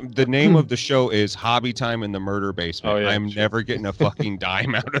the name of the show is Hobby Time in the Murder Basement. Oh, yeah, I'm sure. never getting a fucking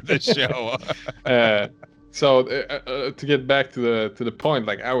dime out of the show. So to get back to the point,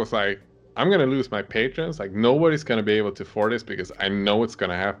 like I was like, I'm gonna lose my patrons. Like nobody's gonna be able to afford this because I know it's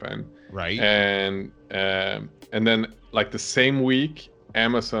gonna happen. Right. And then like the same week,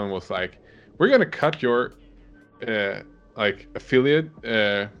 Amazon was like, we're gonna cut your like affiliate,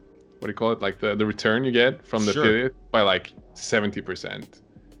 what do you call it? Like the return you get from the Sure. affiliate by like 70%.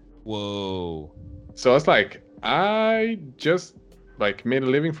 Whoa. So I was like, I just like made a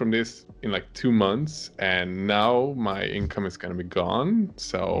living from this in like 2 months, and now my income is gonna be gone.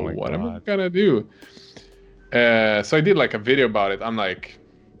 So Oh my what am I God. gonna do? So I did like a video about it. I'm like,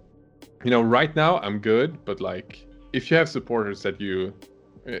 right now I'm good, but like if you have supporters that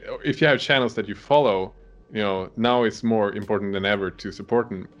if you have channels that you follow, now it's more important than ever to support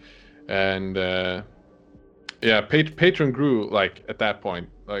them. And Patreon grew like at that point,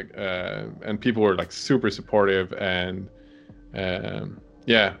 like and people were like super supportive, and that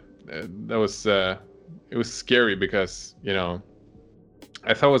was it was scary because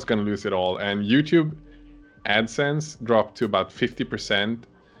I thought I was gonna lose it all, and YouTube AdSense dropped to about 50%.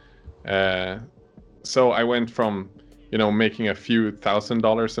 So I went from making a few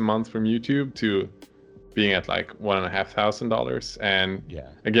 $1,000s a month from YouTube to being at like $1,500. And Yeah.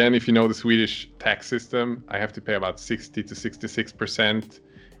 again, if you know the Swedish tax system, I have to pay about 60 to 66%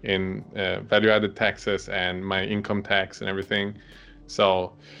 in value-added taxes and my income tax and everything.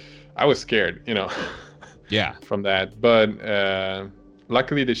 So I was scared, Yeah. from that. But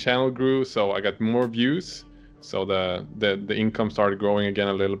luckily the channel grew, so I got more views. So the income started growing again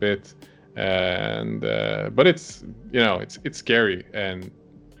a little bit. And but it's it's scary, and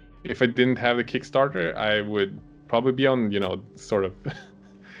if I didn't have the Kickstarter, I would probably be on sort of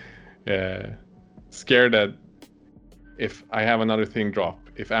scared that if I have another thing drop,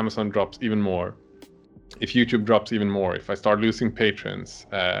 if Amazon drops even more, if YouTube drops even more, if I start losing patrons,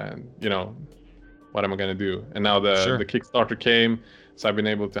 what am I gonna do? And now Sure. the Kickstarter came, so I've been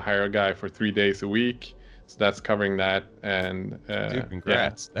able to hire a guy for 3 days a week. So that's covering that, and Dude,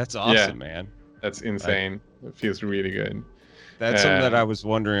 congrats. That's awesome, man. that's insane. It feels really good. That's something that I was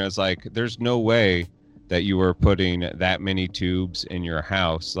wondering. I was like, there's no way that you were putting that many tubes in your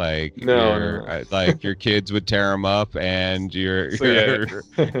house. Like, No. like your kids would tear them up, and your So, yeah.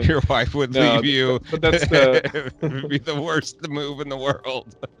 your wife would No, leave you. but that's It would be the worst move in the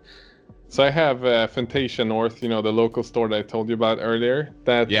world. So I have Fantasia North, the local store that I told you about earlier.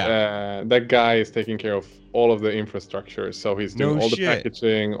 That guy is taking care of all of the infrastructure. So he's doing No all the shit.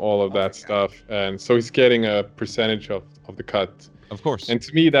 packaging, all of Oh my that God. stuff, and so he's getting a percentage of the cut. Of course. And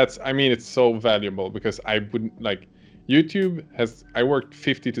to me, it's so valuable because I wouldn't like YouTube has. I worked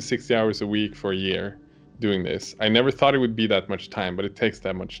 50 to 60 hours a week for a year doing this. I never thought it would be that much time, but it takes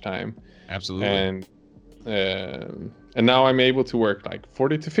that much time. Absolutely. And now I'm able to work like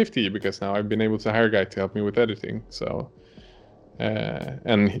 40 to 50 because now I've been able to hire a guy to help me with editing. So,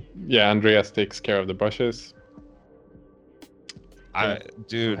 and yeah, Andreas takes care of the brushes.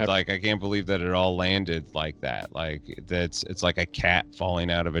 Dude, happy. like I can't believe that it all landed like that. Like it's like a cat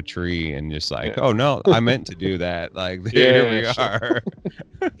falling out of a tree and just like, Yeah. oh no, I meant to do that. Like here we sure.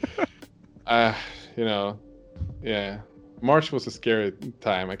 are. You know, yeah. March was a scary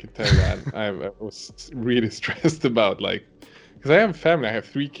time, I can tell you that. I was really stressed about like, because I have a family, I have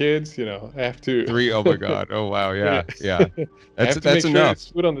 3 kids. You know, I have to 3. Oh my God. Oh wow. Yeah. Yeah. I have to That's make sure enough. there's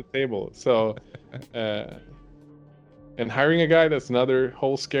food on the table. So, and hiring a guy, that's another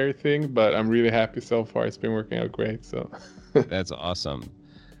whole scary thing. But I'm really happy so far. It's been working out great. So That's awesome.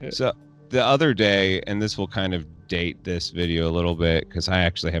 Yeah. So the other day, and this will kind of date this video a little bit because I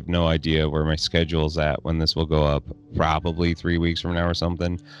actually have no idea where my schedule's at when this will go up, probably 3 weeks from now or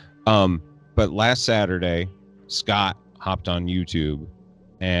something. But last Saturday, Scott hopped on YouTube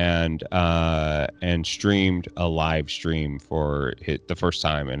and streamed a live stream for the first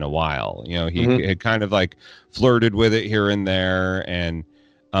time in a while. You know, he had kind of like flirted with it here and there, and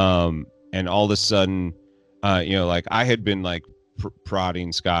all of a sudden, you know, like I had been like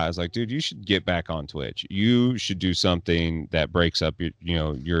prodding Scott. I was like, dude, you should get back on Twitch. You should do something that breaks up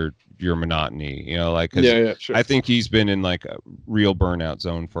your monotony, you know, like, cause sure. I think he's been in like a real burnout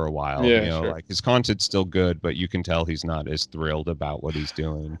zone for a while. Yeah, you know, sure. like his content's still good, but you can tell he's not as thrilled about what he's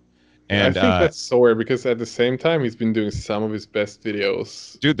doing. And And I think that's so weird because at the same time he's been doing some of his best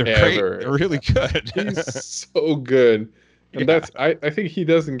videos. dude, they're ever. great. They're really good. He's so good. And Yeah. I think he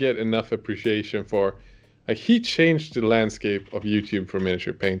doesn't get enough appreciation for, like, he changed the landscape of YouTube for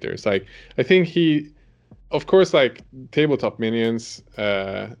miniature painters. Like, I think he, of course, like Tabletop Minions,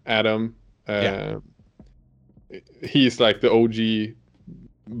 Adam, he's like the OG,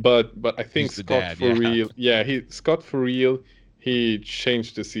 but I think He's the Scott dad, for yeah. real, Scott for real, he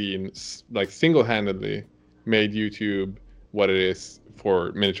changed the scene, like single-handedly made YouTube what it is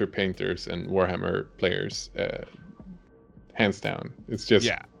for miniature painters and Warhammer players, hands down. It's just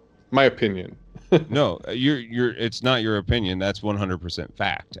my opinion. No, you're it's not your opinion. That's 100%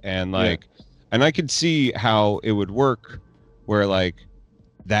 fact. And like, and I could see how it would work where like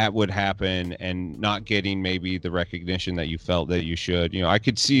that would happen and not getting maybe the recognition that you felt that you should. You know, I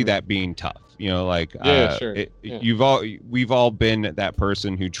could see that being tough. You know, like sure. We've all been that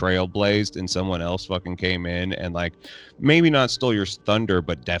person who trailblazed and someone else fucking came in and like maybe not stole your thunder,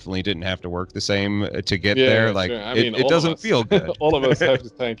 but definitely didn't have to work the same to get there. Like, sure. I mean, it doesn't feel good. All of us have to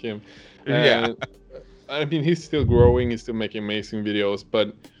thank him. Yeah. I mean, he's still growing. He's still making amazing videos.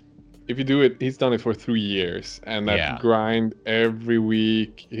 But if you do it, he's done it for 3 years, and that grind every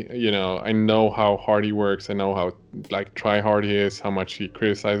week. You know, I know how hard he works. I know how like try hard he is. How much he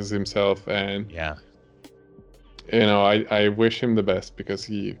criticizes himself, and you know, I wish him the best because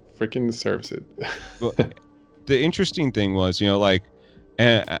he freaking deserves it. Well, the interesting thing was, you know, like,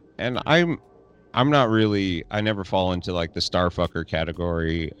 and I'm not really, I never fall into like the starfucker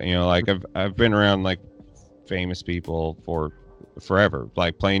category. You know, like I've been around like famous people for forever,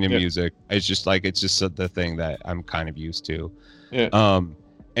 like playing in music. It's just like, it's just the thing that I'm kind of used to.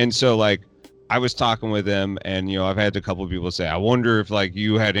 And so like I was talking with him, and you know, I've had a couple of people say, I wonder if like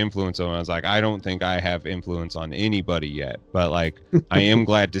you had influence on him. I was like, I don't think I have influence on anybody yet, but like I am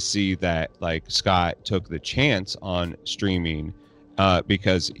glad to see that like Scott took the chance on streaming,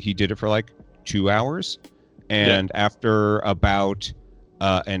 because he did it for like 2 hours, and after about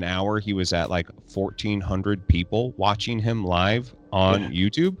an hour he was at like 1,400 people watching him live on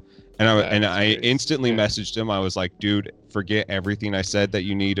YouTube, and I instantly messaged him. I was like, dude, forget everything I said that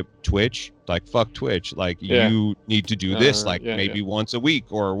you need a Twitch, like fuck Twitch, like you need to do this like maybe once a week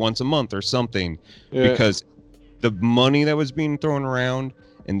or once a month or something, because the money that was being thrown around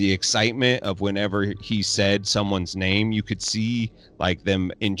and the excitement of whenever he said someone's name, you could see like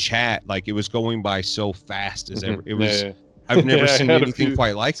them in chat, like it was going by so fast as ever. It was I've never seen anything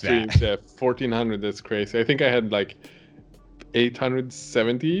quite like streams, that. 1,400, that's crazy. I think I had like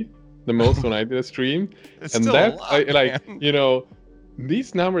 870 the most when I did a stream. It's and still that a lot, like man. you know,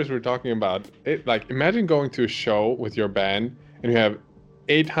 these numbers we're talking about, it, like imagine going to a show with your band and you have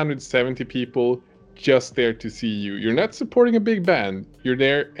 870 people just there to see you. You're not supporting a big band, you're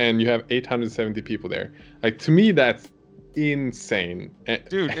there and you have 870 people there. Like, to me, that's insane.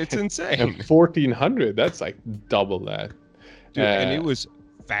 Dude, it's And insane. 1400, that's like double that. Dude, and it Uh, was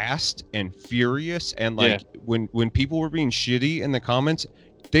fast and furious, and Yeah. like when people were being shitty in the comments,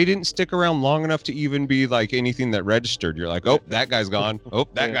 they didn't stick around long enough to even be like anything that registered. You're like, oh, that guy's gone. Oh,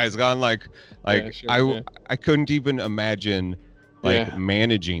 that Yeah. guy's gone. Like sure, I yeah. I couldn't even imagine like Yeah.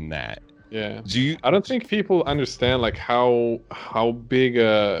 managing that. Yeah. Do you? I don't think people understand like how big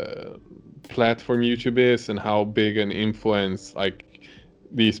a platform YouTube is and how big an influence like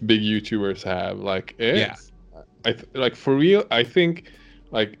these big YouTubers have. Like Yeah. it's like for real, I think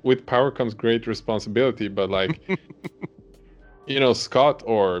like with power comes great responsibility, but like Scott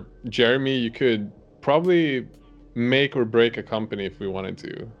or Jeremy, you could probably make or break a company if we wanted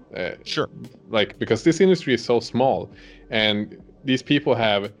to. Sure. Like because this industry is so small and these people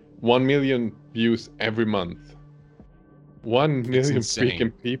have 1 million views every month. 1 million insane.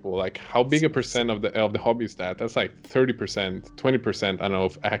 freaking people. Like how big a percent of the hobby is that? That's like 30%, 20%, I don't know,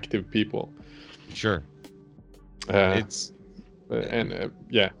 of active people. Sure. Uh, It's.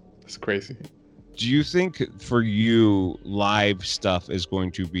 yeah, it's crazy. Do you think for you live stuff is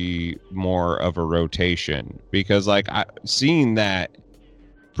going to be more of a rotation? Because like seeing that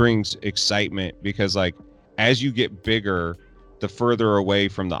brings excitement, because like as you get bigger, the further away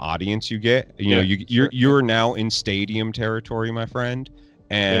from the audience you get. You know, you're now in stadium territory, my friend,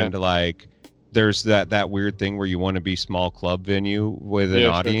 and like there's that weird thing where you want to be small club venue with an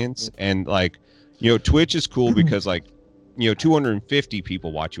audience, and like Twitch is cool because like 250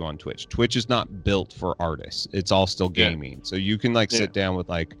 people watch you on Twitch. Twitch is not built for artists. It's all still gaming. So you can like sit down with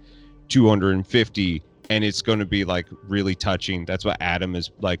like 250 and it's going to be like really touching. That's what Adam is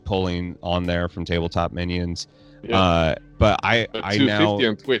like pulling on there from Tabletop Minions. But I 250 now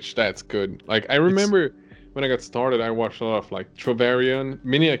on Twitch, that's good. Like I remember when I got started, I watched a lot of like Trovarian.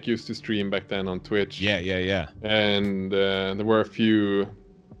 Miniac used to stream back then on Twitch. Yeah. And there were a few,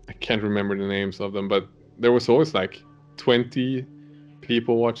 I can't remember the names of them, but there was always like 20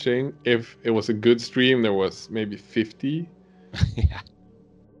 people watching. If it was a good stream, there was maybe 50. Yeah.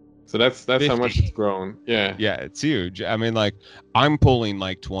 So that's 50. how much it's grown. Yeah. Yeah, it's huge. I mean, like I'm pulling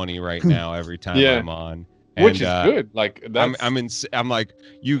like 20 right now every time I'm on. Which is good. Like that's... I'm like,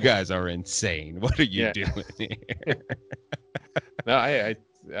 you guys are insane. What are you doing here? No, I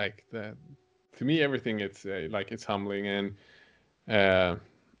like that. To me, everything it's like it's humbling, and I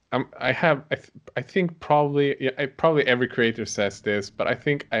think probably every creator says this, but I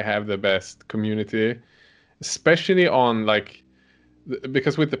think I have the best community, especially on like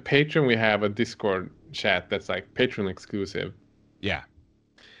because with the Patreon we have a Discord chat that's like Patreon exclusive. Yeah.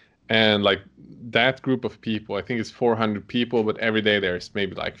 And like that group of people, I think it's 400 people, but every day there's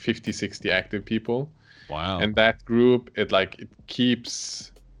maybe like 50, 60 active people. Wow. And that group, it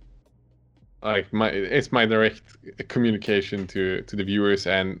keeps like it's my direct communication to the viewers,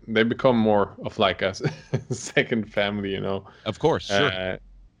 and they become more of like a second family, Of course, sure.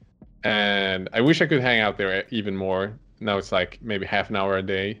 And I wish I could hang out there even more. Now it's like maybe half an hour a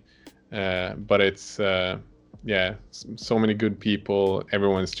day, but it's so many good people.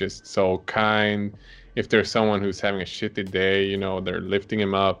 Everyone's just so kind. If there's someone who's having a shitty day, they're lifting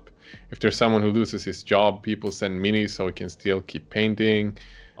him up. If there's someone who loses his job, people send minis so he can still keep painting.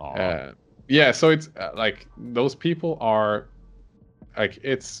 So it's like those people are like,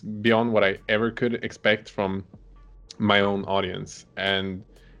 it's beyond what I ever could expect from my own audience. And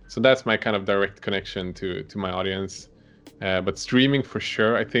so that's my kind of direct connection to my audience. But streaming for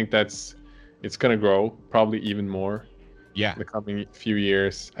sure, I think it's going to grow probably even more in the coming few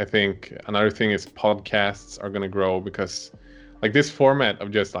years. I think another thing is podcasts are going to grow, because like this format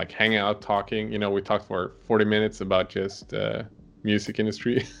of just like hanging out talking, we talked for 40 minutes about just music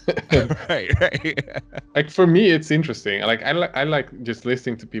industry. right. Like for me it's interesting. Like I like just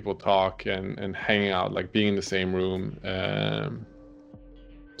listening to people talk and hanging out, like being in the same room.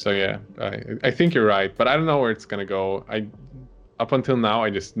 So yeah, I think you're right, but I don't know where it's gonna go. Up until now I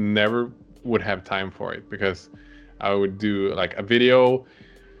just never would have time for it, because I would do like a video,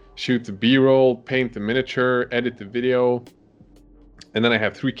 shoot the B-roll, paint the miniature, edit the video, and then I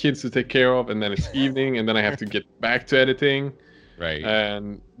have 3 kids to take care of, and then it's evening, and then I have to get back to editing. Right.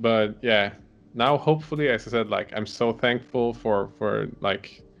 But yeah, now hopefully, as I said, like I'm so thankful for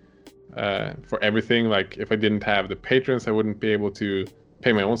everything. Like if I didn't have the patrons, I wouldn't be able to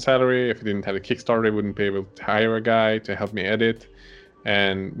pay my own salary. If I didn't have the Kickstarter, I wouldn't be able to hire a guy to help me edit.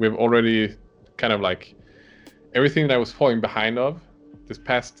 And we've already kind of like everything that I was falling behind of this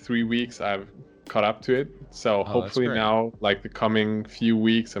past 3 weeks, I've caught up to it. So hopefully now, like the coming few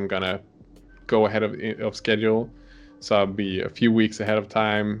weeks, I'm gonna go ahead of schedule. So I'll be a few weeks ahead of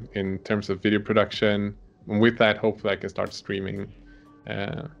time in terms of video production. with that, hopefully I can start streaming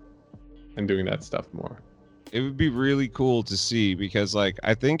and doing that stuff more. It would be really cool to see, because like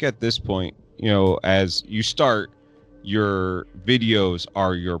I think at this point, you know, as you start, your videos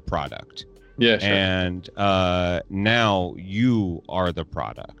are your product. Yeah, sure. And now you are the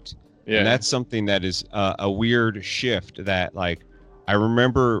product. Yeah. And that's something that is a weird shift that, like, I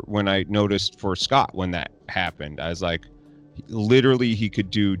remember when I noticed for Scott when that happened, I was like, literally he could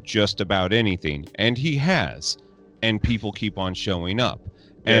do just about anything, and he has, and people keep on showing up.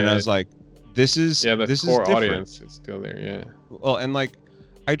 And I was like, this is the this core is different. audience is still there. Yeah. Well, and like,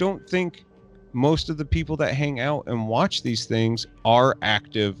 I don't think most of the people that hang out and watch these things are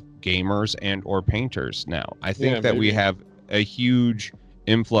active gamers and or painters now. I think that we have a huge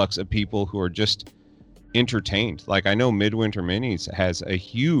influx of people who are just entertained. Like, I know Midwinter Minis has a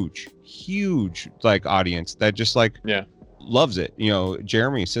huge like audience that just like loves it. You know,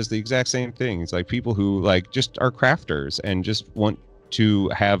 Jeremy says the exact same thing. It's like people who like just are crafters and just want to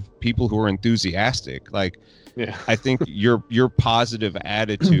have people who are enthusiastic. Like, I think your positive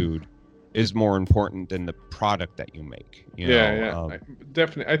attitude is more important than the product that you make. You know?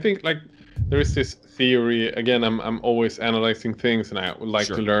 Definitely. I think like there is this theory. Again, I'm always analyzing things, and I would like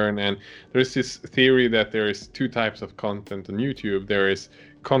to learn. And there is this theory that there is two types of content on YouTube. There is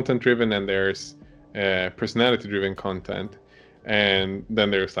content-driven, and there's personality-driven content, and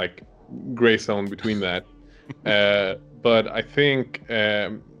then there's like gray zone between that. But I think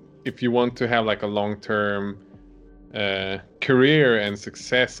if you want to have like a long-term career and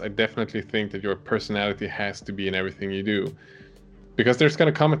success, I definitely think that your personality has to be in everything you do, because there's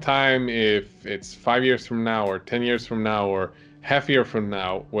going to come a time, if it's 5 years from now or 10 years from now or half a year from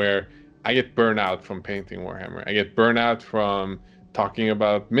now, where I get burned out from painting Warhammer. I get burned out from talking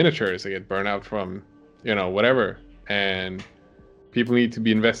about miniatures. I get burned out from, you know, whatever. And people need to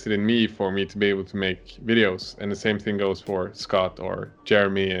be invested in me for me to be able to make videos. And the same thing goes for Scott or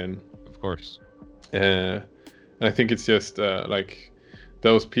Jeremy. And of course. And I think it's just like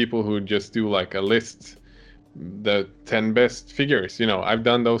those people who just do like a list, the 10 best figures. You know, I've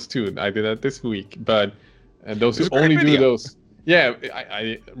done those too. I did that this week. But those who only do those,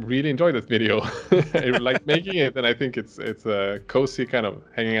 I really enjoyed that video. I like making it, and I think it's a cozy kind of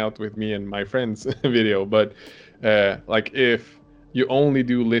hanging out with me and my friends video. But like, if you only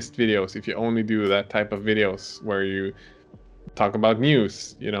do list videos, if you only do that type of videos where you talk about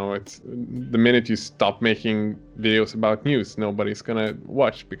news, you know, it's the minute you stop making videos about news, nobody's gonna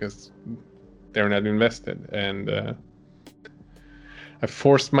watch because they're not invested. And I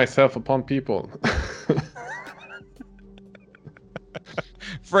forced myself upon people.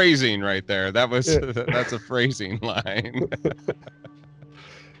 Phrasing right there. That was that's a phrasing line.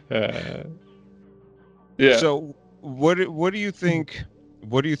 So what do you think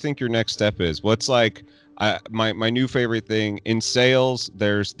your next step is? What's like my new favorite thing in sales?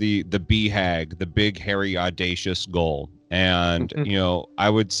 There's the BHAG, the big hairy audacious goal. And you know, I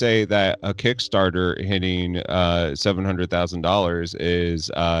would say that a Kickstarter hitting $700,000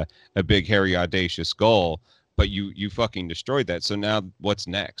 is a big hairy audacious goal, but you fucking destroyed that. So now what's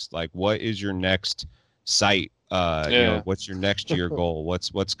next? Like, what is your next site? You know, what's your next year goal?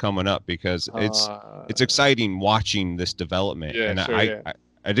 What's coming up? Because it's exciting watching this development.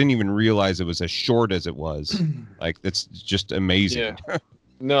 I didn't even realize it was as short as it was. Like, that's just amazing.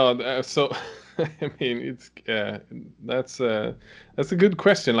 No, so I mean, it's that's a good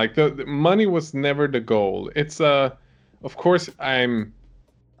question. Like, the money was never the goal. It's of course I'm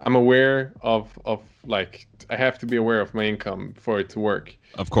aware of like, I have to be aware of my income for it to work.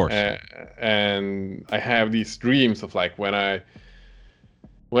 Of course. And I have these dreams of like, when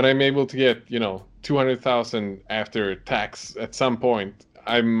I'm able to get, you know, 200,000 after tax at some point,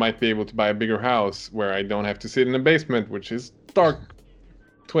 I might be able to buy a bigger house where I don't have to sit in a basement, which is dark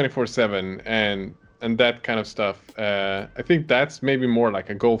 24/7 and that kind of stuff. I think that's maybe more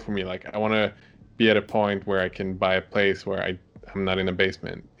like a goal for me. Like, I want to be at a point where I can buy a place where I'm not in a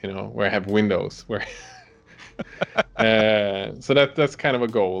basement, you know, where I have windows, where so that's kind of a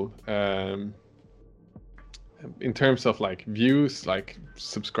goal. In terms of like views, like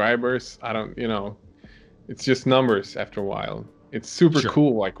subscribers, I don't, you know, it's just numbers after a while. It's super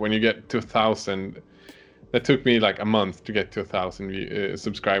cool. Like, when you get to 1,000, that took me like a month to get to 1,000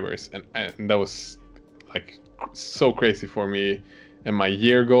 subscribers, and that was like so crazy for me. And my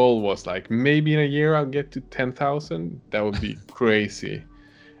year goal was like, maybe in a year I'll get to 10,000. That would be crazy.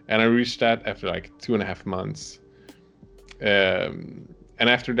 And I reached that after like 2.5 months. And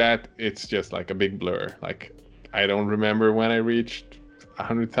after that, it's just like a big blur. Like, I don't remember when I reached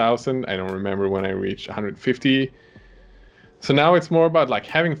 100,000. I don't remember when I reached 150. So now it's more about like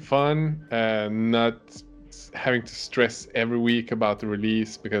having fun, not having to stress every week about the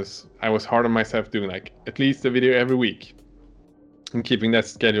release, because I was hard on myself doing like at least a video every week, and keeping that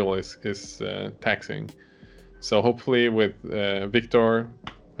schedule is taxing. So hopefully with Victor,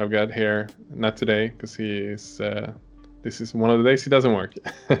 I've got here, not today because he is this is one of the days he doesn't work.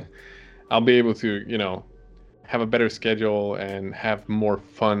 I'll be able to, you know, have a better schedule and have more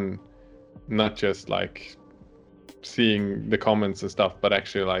fun, not just like seeing the comments and stuff, but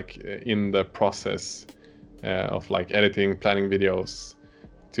actually like in the process of like editing, planning videos,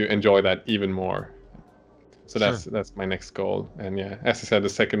 to enjoy that even more. So that's my next goal. And yeah, as I said, the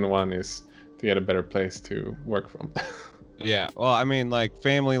second one is to get a better place to work from. Yeah, well, I mean, like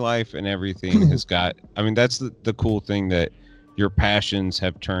family life and everything has got. I mean, that's the cool thing, that your passions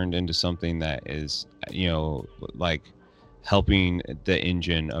have turned into something that is, you know, like helping the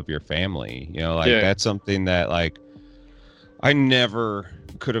engine of your family. You know, like that's something that like I never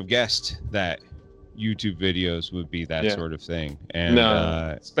could have guessed that YouTube videos would be that sort of thing. And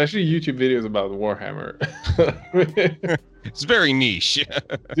especially YouTube videos about Warhammer. It's very niche.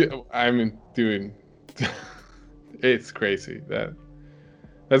 I mean, dude, it's crazy.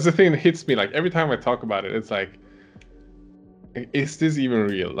 That's the thing that hits me. Like every time I talk about it, it's like, is this even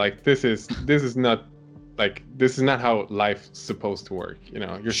real? Like this is not like, this is not how life's supposed to work. You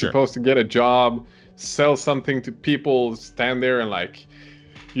know, you're supposed to get a job, sell something to people, stand there and like,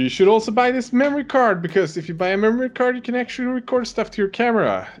 you should also buy this memory card, because if you buy a memory card, you can actually record stuff to your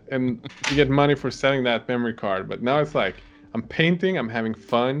camera and you get money for selling that memory card. But now it's like, I'm painting, I'm having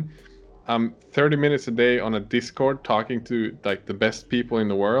fun. I'm 30 minutes a day on a Discord talking to like the best people in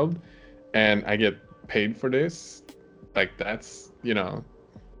the world, and I get paid for this. Like that's, you know,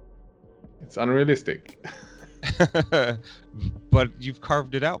 it's unrealistic. But you've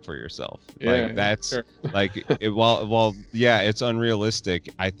carved it out for yourself. Like that's like while it's unrealistic.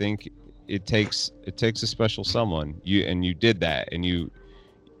 I think it takes a special someone. You did that, and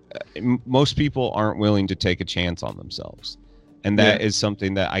most people aren't willing to take a chance on themselves. And that is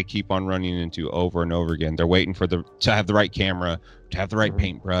something that I keep on running into over and over again. They're waiting for to have the right camera, to have the right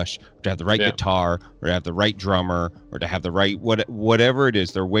paintbrush, to have the right guitar, or to have the right drummer, or to have the right whatever it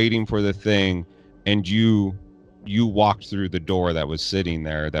is. They're waiting for the thing, and you walked through the door that was sitting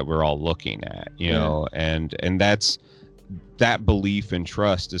there that we're all looking at, you know, and that belief and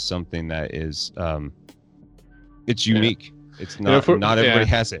trust is something that is it's unique. It's not, you know, not everybody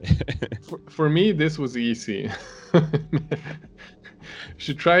has it. for me, this was easy. You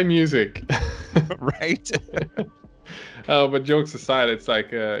should try music. Right. But jokes aside, it's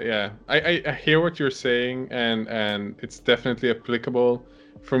like I hear what you're saying, and it's definitely applicable.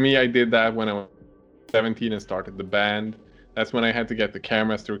 For me, I did that when I was 17 and started the band. That's when I had to get the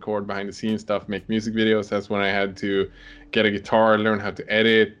cameras to record behind the scenes stuff, make music videos. That's when I had to get a guitar, learn how to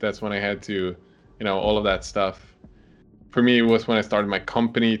edit. That's when I had to, you know, all of that stuff. For me, it was when I started my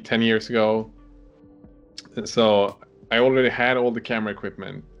company 10 years ago. So I already had all the camera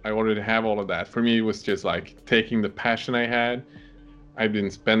equipment. I already have all of that. For me, it was just like taking the passion I had. I've been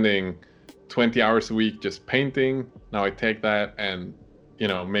spending 20 hours a week just painting. Now I take that and, you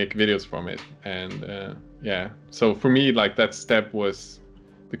know, make videos from it. And so for me, like that step was,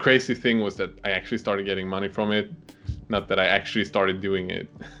 the crazy thing was that I actually started getting money from it, not that I actually started doing it.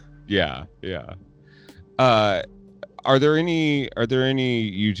 Yeah. Are there any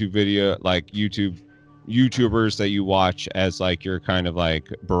YouTube video, like YouTubers that you watch as like your kind of like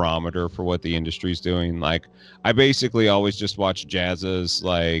barometer for what the industry's doing? Like I basically always just watch Jazza's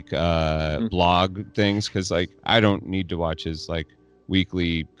like blog things, because like I don't need to watch his like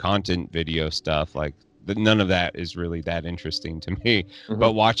weekly content video stuff. Like none of that is really that interesting to me.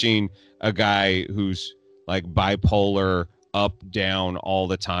 But watching a guy who's like bipolar, up down all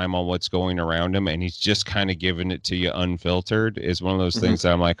the time on what's going around him, and he's just kind of giving it to you unfiltered, is one of those things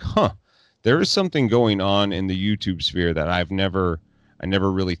that I'm like, there is something going on in the YouTube sphere that I never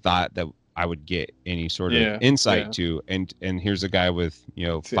really thought that I would get any sort of insight to. And here's a guy with, you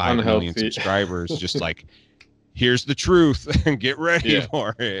know, 5 million subscribers, just like, here's the truth and get ready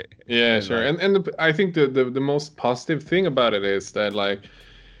for it. And I think the most positive thing about it is that like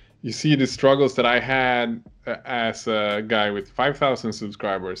you see the struggles that I had as a guy with 5,000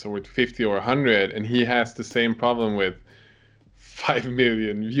 subscribers, or with 50 or 100, and he has the same problem with 5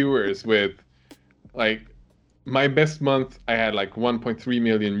 million viewers. With like my best month, I had like 1.3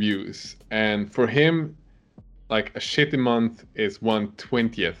 million views, and for him, like a shitty month is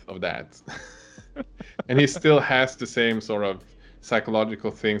 1/20th of that. And he still has the same sort of psychological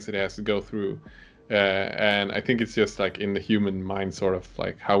things that he has to go through. And I think it's just like in the human mind, sort of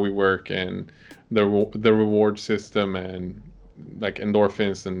like how we work, and the reward system, and like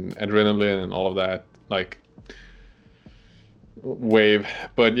endorphins and adrenaline and all of that. like wave.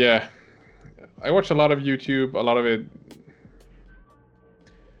 But yeah, I watch a lot of YouTube. A lot of it,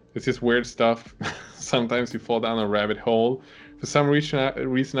 it's just weird stuff. Sometimes you fall down a rabbit hole. For some reason,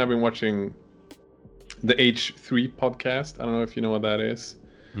 I've been watching the H3 podcast. I don't know if you know what that is.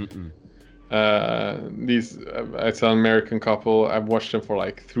 Mm-mm. It's an American couple. I've watched them for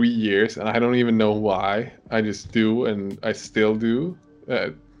like 3 years, and I don't even know why. I just do, and I still do.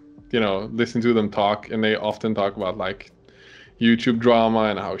 Listen to them talk, and they often talk about like YouTube drama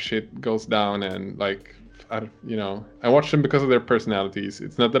and how shit goes down, and like I watch them because of their personalities.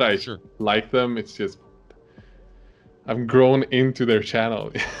 It's not that I Sure. like them. It's just I've grown into their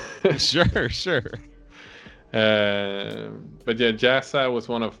channel. Sure. But yeah, Jazza was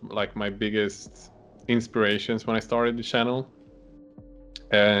one of like my biggest inspirations when I started the channel.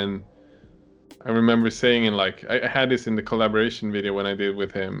 And I remember saying I had this in the collaboration video when I did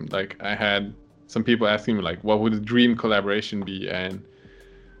with him. Like I had some people asking me like, what would a dream collaboration be? And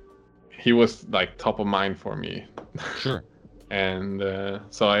he was like top of mind for me. Sure. And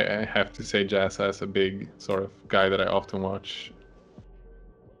so I have to say Jazza is a big sort of guy that I often watch.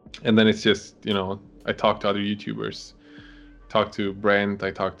 And then it's just, I talk to other YouTubers. Talk to Brent,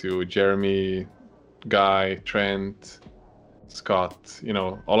 I talk to Jeremy, Guy, Trent, Scott,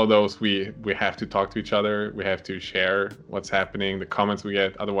 all of those we have to talk to each other. We have to share what's happening, the comments we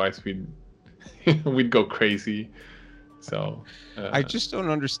get. Otherwise we'd go crazy. So I just don't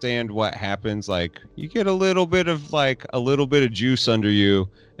understand what happens. Like you get a little bit of juice under you,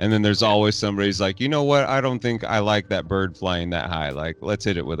 and then there's always somebody's like, you know what? I don't think I like that bird flying that high. Like let's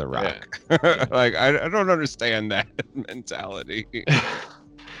hit it with a rock. Yeah. Like I don't understand that mentality.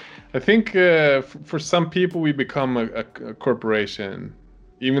 I think for some people we become a corporation,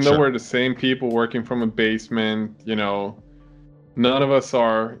 even though Sure. we're the same people working from a basement. None of us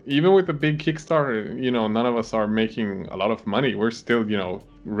are, even with the big Kickstarter, none of us are making a lot of money. We're still,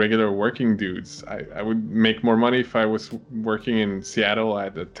 regular working dudes. I would make more money if I was working in Seattle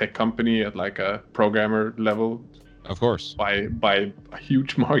at a tech company at like a programmer level Of course. by a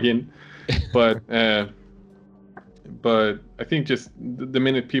huge margin. But I think just the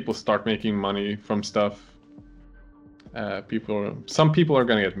minute people start making money from stuff, some people are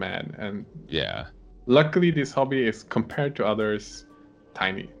gonna get mad. And Yeah. luckily, this hobby is, compared to others,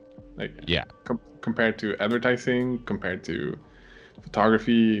 tiny. Like Yeah. compared to advertising, compared to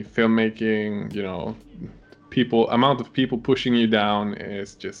photography, filmmaking, amount of people pushing you down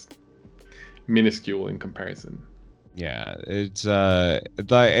is just minuscule in comparison. Yeah, it's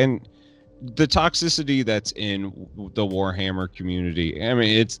and the toxicity that's in the Warhammer community. I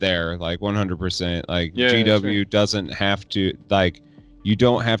mean, it's there like 100%. Like Yeah, GW sure. doesn't have to you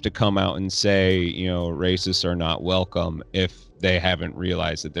don't have to come out and say, racists are not welcome if they haven't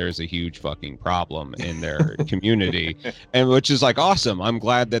realized that there's a huge fucking problem in their community, and which is like awesome. I'm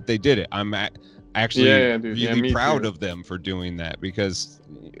glad that they did it. I'm actually Dude. Yeah, really me proud too. of them for doing that because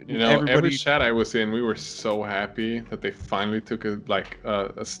Every everybody chat I was in, we were so happy that they finally took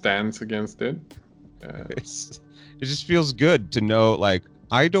a stance against it. it just feels good to know. Like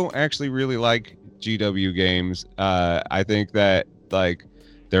I don't actually really like GW games. I think that like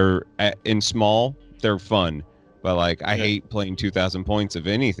they're they're fun, but like I Yeah. hate playing 2,000 points of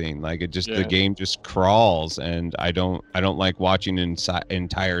anything. Like the Yeah. game just crawls, and I don't like watching an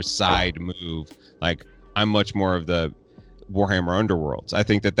entire side move. Like I'm much more of the Warhammer Underworlds. I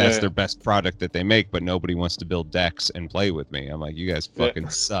think that that's Yeah. their best product that they make, but nobody wants to build decks and play with me. I'm like, you guys Yeah. fucking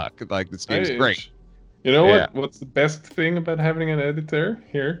suck. Like this game's great. You know Yeah. what's the best thing about having an editor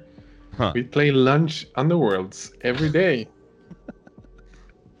here? Huh. We play lunch Underworlds every day.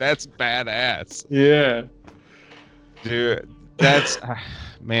 That's badass. Yeah. Dude, that's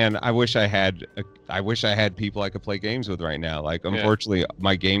man, I wish I had people I could play games with right now. Like unfortunately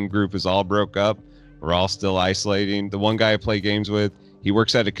my game group is all broke up. We're all still isolating. The one guy I play games with, he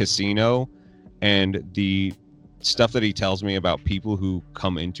works at a casino, and the stuff that he tells me about people who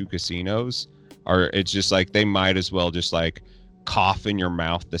come into casinos it's just like they might as well just like cough in your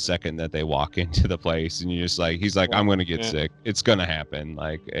mouth the second that they walk into the place, and you just like he's like, I'm gonna get sick. It's gonna happen.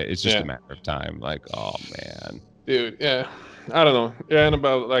 Like it's just a matter of time. Like, oh man. Dude, yeah. I don't know. Yeah, and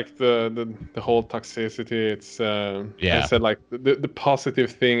about like the whole toxicity, it's I said like the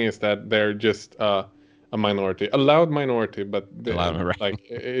positive thing is that they're just a minority, a loud minority, but Right. like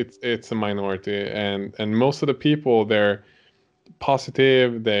it's a minority, and most of the people, they're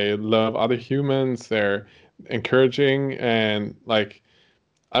positive, they love other humans, they're encouraging, and like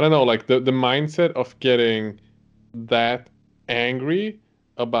I don't know, like the mindset of getting that angry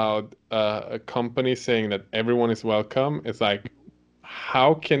about a company saying that everyone is welcome is like,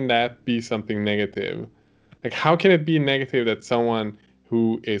 how can that be something negative? Like, how can it be negative that someone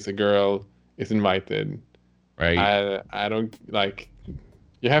who is a girl is invited? Right. I don't like.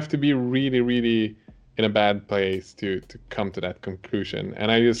 You have to be really, really in a bad place to come to that conclusion. And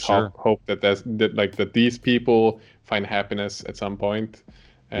I just Sure. hope that that these people find happiness at some point.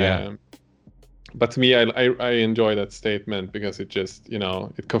 Yeah. But to me, I enjoy that statement because it just,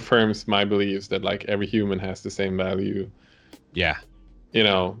 it confirms my beliefs that like every human has the same value. Yeah.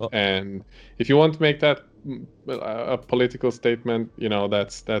 Well, And if you want to make that a political statement,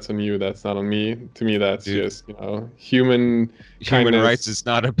 that's on you. That's not on me. To me, that's dude, just, human kindness. rights is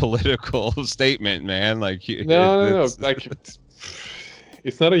not a political statement, man. Like, No. Like,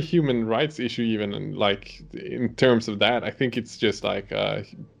 it's not a human rights issue, even like in terms of that. I think it's just like,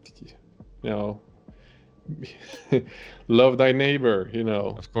 love thy neighbor.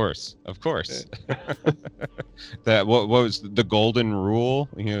 Of course. That what was the golden rule?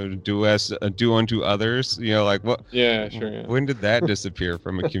 Do unto others. Like what? Yeah, sure. Yeah. When did that disappear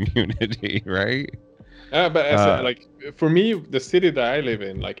from a community, right? But like for me, the city that I live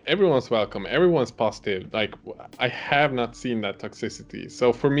in, like everyone's welcome, everyone's positive. Like I have not seen that toxicity.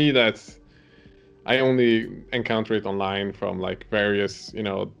 So for me, I only encounter it online from like various,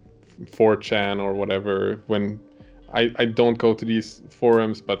 4chan or whatever. When I don't go to these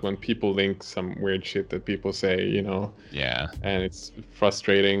forums, but when people link some weird shit that people say, Yeah. and it's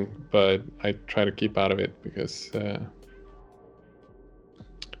frustrating, but I try to keep out of it because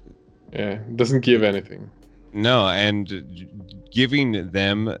it doesn't give anything. No, and giving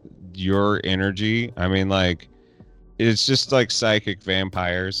them your energy, I mean, like, it's just like psychic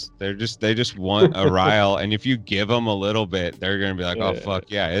vampires. They just want a rile, and if you give them a little bit, they're gonna be like, oh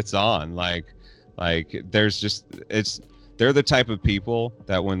fuck yeah, it's on. Like they're the type of people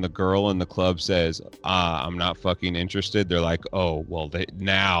that when the girl in the club says, I'm not fucking interested, they're like, oh well,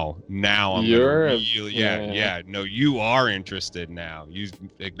 now I'm no, you are interested now. You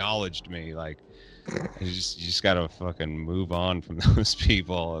acknowledged me. Like, you just gotta fucking move on from those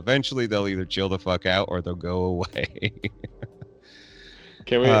people. Eventually they'll either chill the fuck out or they'll go away.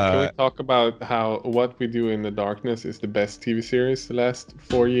 Can we talk about how What We Do in the Darkness is the best TV series the last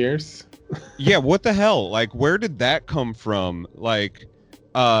 4 years? Yeah, what the hell? Like, where did that come from? Like,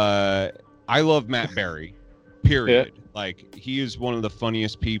 I love Matt Berry, period. Yeah. Like, he is one of the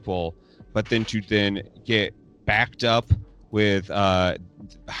funniest people, but then to get backed up with I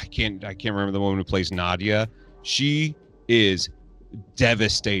can't remember the woman who plays Nadia. She is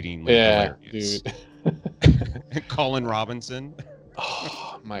devastatingly hilarious. Dude. Colin Robinson.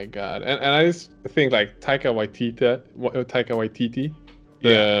 Oh my god. And I just think like Taika Waititi,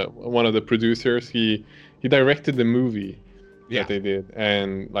 one of the producers, he directed the movie that they did,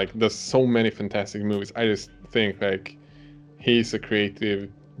 and like there's so many fantastic movies. I just think like he's a creative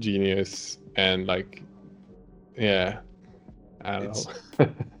genius, and like I don't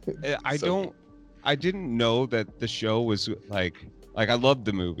know. I didn't know that the show was like I loved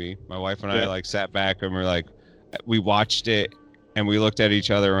the movie. My wife and I like sat back and we watched it and we looked at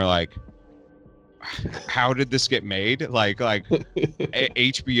each other and we're like, how did this get made? Like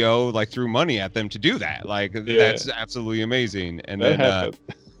HBO like threw money at them to do that. Like that's absolutely amazing. And then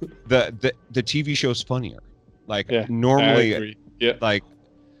the TV show's funnier. Like normally like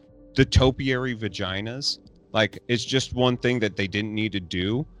the topiary vaginas, like it's just one thing that they didn't need to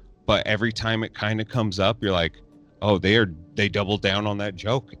do, but every time it kind of comes up, you're like, oh, they doubled down on that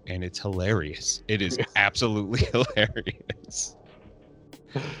joke, and it's hilarious. It is absolutely hilarious.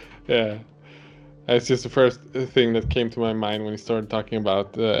 Yeah, it's just the first thing that came to my mind when you started talking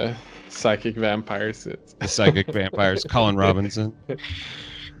about psychic vampires. The psychic vampires, Colin Robinson. Oh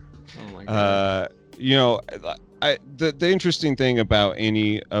my god. The interesting thing about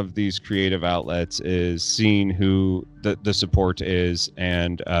any of these creative outlets is seeing who the support is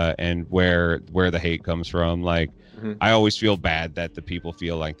and where the hate comes from. Like, I always feel bad that the people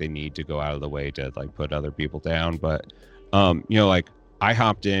feel like they need to go out of the way to like put other people down. But like I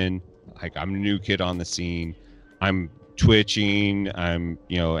hopped in, like I'm a new kid on the scene. I'm twitching, I'm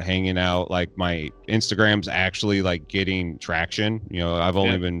hanging out, like my Instagram's actually like getting traction. I've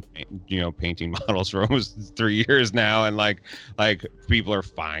only been painting models for almost 3 years now, and like people are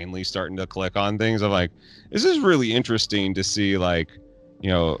finally starting to click on things. I'm like, this is really interesting to see, like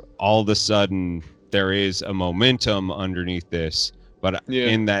all of a sudden there is a momentum underneath this, but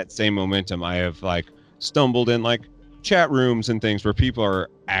in that same momentum I have like stumbled in like chat rooms and things where people are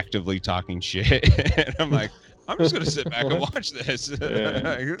actively talking shit and I'm like, I'm just gonna sit back and watch this. This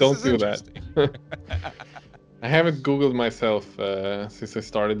don't do that. I haven't Googled myself since I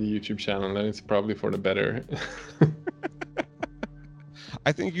started the YouTube channel, and it's probably for the better.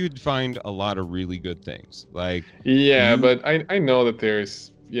 I think you'd find a lot of really good things. Like, Yeah, you, but I know that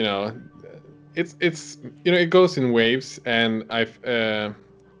there's, it's it goes in waves, and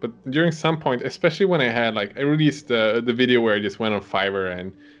but during some point, especially when I released the video where I just went on Fiverr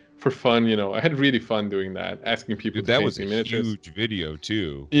and for fun, I had really fun doing that, asking people dude, to that paint was a me miniatures. huge video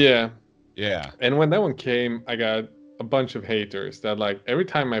too. Yeah, Yeah. and when that one came, I got a bunch of haters that like every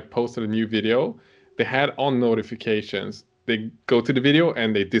time I posted a new video, they had on notifications. They go to the video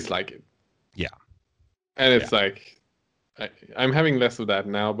and they dislike it. Yeah. And it's like I'm having less of that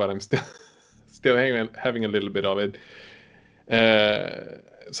now, but I'm still having a little bit of it.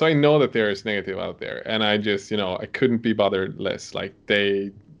 So I know that there is negative out there, and I just I couldn't be bothered less. Like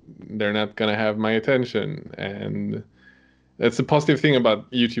they're not gonna have my attention, and that's the positive thing about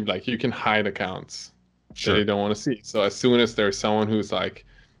YouTube. Like you can hide accounts that you don't want to see. So as soon as there's someone who's like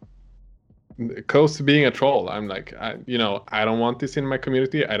close to being a troll, I'm like, I don't want this in my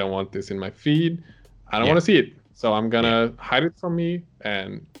community. I don't want this in my feed. I don't want to see it. So I'm gonna hide it from me.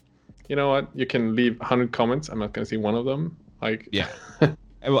 And you know what? You can leave 100 comments. I'm not gonna see one of them. Like, Yeah.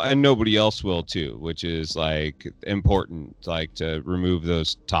 And nobody else will too, which is like important, like to remove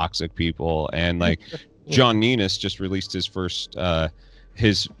those toxic people. And like John Ninus just released his first now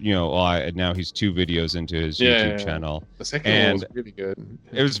he's 2 videos into his YouTube channel. The second one was really good.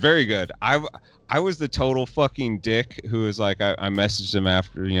 It was very good. I was the total fucking dick who was like, I messaged him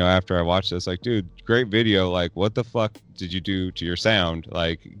after I watched this, like, dude, great video. Like, what the fuck did you do to your sound?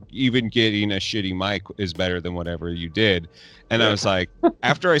 Like, even getting a shitty mic is better than whatever you did. And I was like,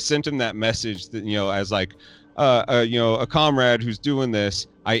 after I sent him that message that, as like, a comrade who's doing this,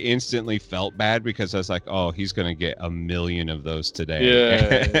 I instantly felt bad because I was like, oh, he's going to get a million of those today.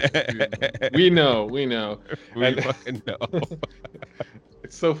 Yeah. We know. We fucking know.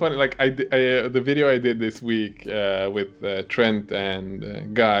 It's so funny. Like the video I did this week with Trent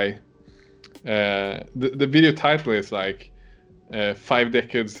and Guy, the video title is like 5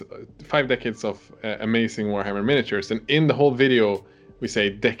 decades of amazing Warhammer miniatures, and in the whole video we say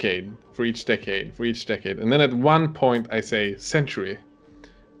decade for each decade, and then at one point I say century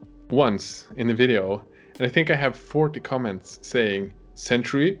once in the video, and I think I have 40 comments saying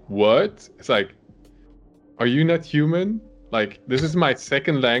century. What? It's like, are you not human? Like, this is my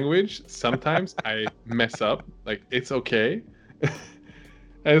second language. Sometimes I mess up. Like, it's okay.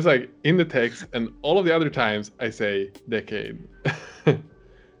 And it's like in the text, and all of the other times I say decade.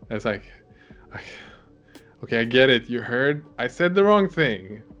 It's like, okay, I get it. You heard. I said the wrong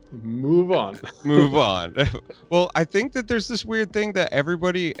thing. Move on. Move on. Well, I think that there's this weird thing that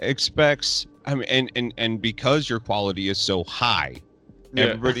everybody expects. I mean, and because your quality is so high,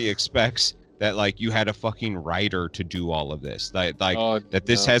 everybody expects that like you had a fucking writer to do all of this, that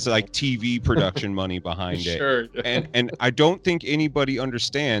this has like TV production money behind it. Sure. And I don't think anybody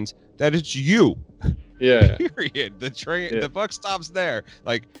understands that it's you. Yeah. Period. The buck stops there.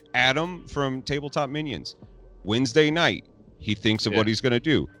 Like Adam from Tabletop Minions, Wednesday night he thinks of what he's gonna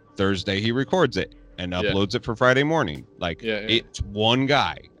do. Thursday he records it and uploads it for Friday morning. Like it's one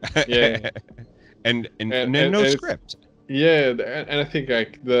guy. and no script. Yeah, and I think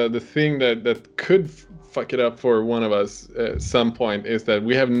like the thing that could fuck it up for one of us at some point is that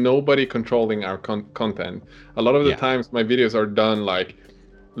we have nobody controlling our content. A lot of the times my videos are done like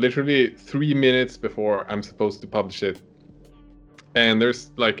literally 3 minutes before I'm supposed to publish it. And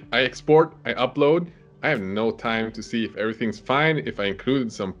there's like, I export, I upload, I have no time to see if everything's fine, if I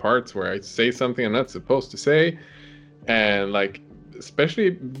included some parts where I say something I'm not supposed to say. And like,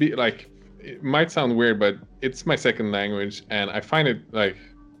 especially it might sound weird, but it's my second language, and I find it like,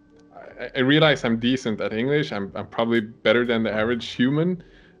 I realize I'm decent at English. I'm probably better than the average human,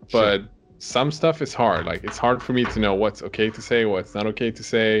 but some stuff is hard. Like, it's hard for me to know what's okay to say, what's not okay to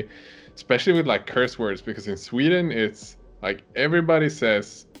say, especially with like curse words, because in Sweden it's like everybody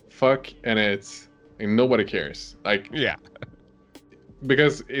says fuck, and nobody cares. Like,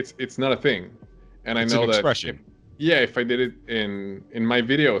 because it's not a thing, and it's I know an expression. If I did it in my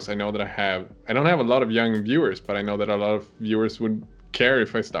videos, I know that I don't have a lot of young viewers, but I know that a lot of viewers would care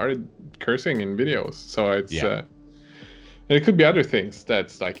if I started cursing in videos. So it's and it could be other things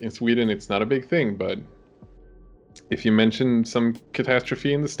that's like in Sweden it's not a big thing, but if you mention some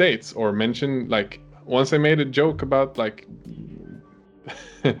catastrophe in the States, or mention, like, once I made a joke about like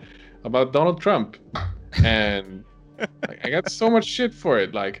about Donald Trump, and I got so much shit for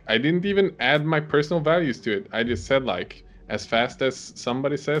it. Like, I didn't even add my personal values to it. I just said, like, as fast as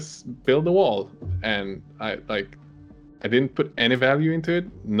somebody says, build a wall. And I didn't put any value into it,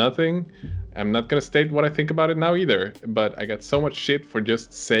 nothing. I'm not gonna state what I think about it now either, but I got so much shit for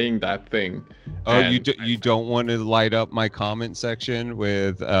just saying that thing. Oh, And you don't want to light up my comment section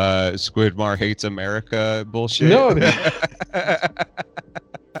with Squidmar hates America bullshit? No,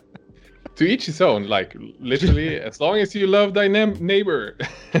 to each his own. Like literally, as long as you love thy neighbor,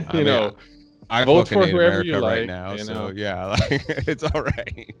 you know. I vote fucking for hate whoever America you right like, now, you so know. yeah, like, it's all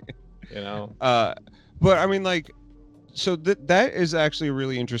right. You know. But I mean, like, so that is actually a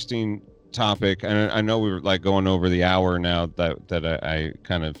really interesting topic, and I know we were like going over the hour now that I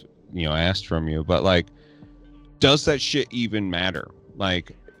kind of asked from you, but like, does that shit even matter?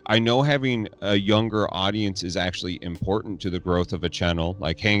 Like, I know having a younger audience is actually important to the growth of a channel,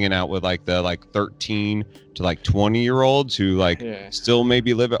 like hanging out with like the 13 to like 20-year-olds who like still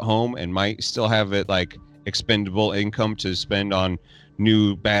maybe live at home and might still have it like expendable income to spend on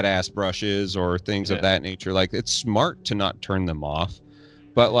new badass brushes or things of that nature. Like, it's smart to not turn them off,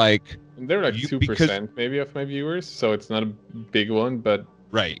 but like, and they're like 2% maybe of my viewers, so it's not a big one, but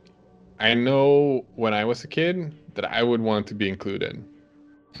right. I know when I was a kid that I would want to be included.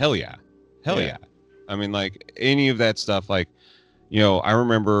 Hell yeah. I mean, like, any of that stuff, like, I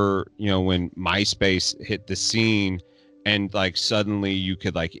remember, when MySpace hit the scene and like suddenly you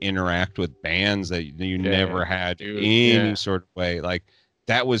could like interact with bands that you never had any sort of way. Like,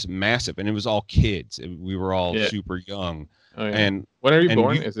 that was massive, and it was all kids. We were all super young. Oh, yeah. And when are you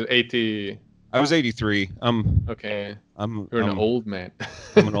born? Is it 80? I was 83. Okay. You're an old man.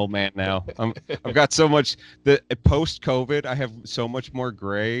 I'm an old man now. I've got so much post COVID. I have so much more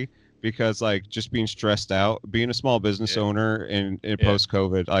gray because like just being stressed out, being a small business owner in post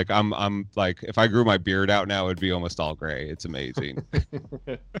COVID. Like I'm like, if I grew my beard out now, it'd be almost all gray. It's amazing.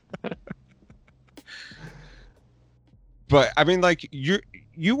 But I mean, like,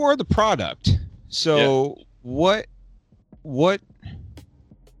 you are the product. So what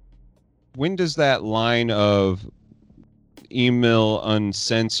when does that line of email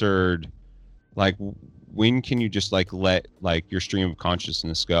uncensored, like, when can you just like let like your stream of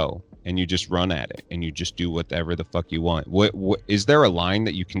consciousness go and you just run at it and you just do whatever the fuck you want? What is there a line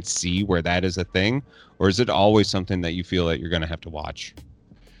that you can see where that is a thing, or is it always something that you feel that you're going to have to watch?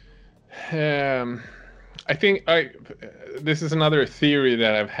 I think this is another theory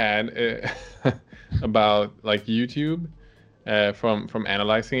that I've had about like YouTube. From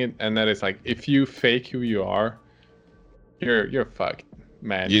analyzing it, and that is like, if you fake who you are, you're fucked,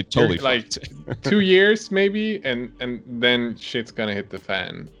 man. You're totally like fucked. 2 years maybe, and then shit's gonna hit the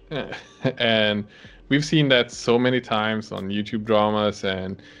fan. And we've seen that so many times on YouTube dramas,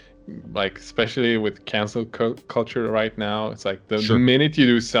 and like especially with cancel culture right now. It's like the minute you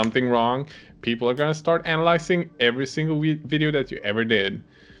do something wrong, people are gonna start analyzing every single video that you ever did,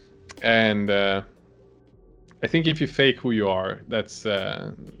 and I think if you fake who you are, that's, it's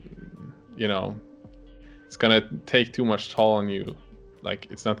gonna take too much toll on you. Like,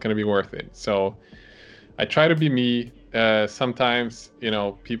 it's not gonna be worth it. So I try to be me. Sometimes,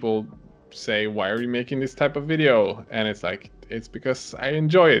 people say, why are you making this type of video? And it's like, it's because I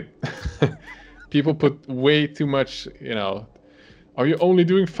enjoy it. People put way too much, are you only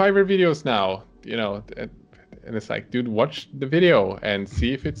doing Fiverr videos now? And it's like, dude, watch the video and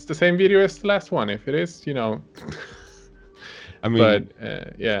see if it's the same video as the last one. If it is, I mean, but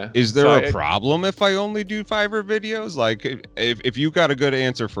is there a problem if I only do Fiverr videos? Like, if you got a good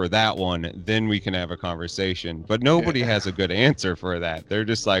answer for that one, then we can have a conversation. But nobody has a good answer for that. They're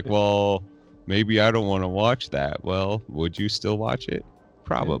just like, well, maybe I don't want to watch that. Well, would you still watch it?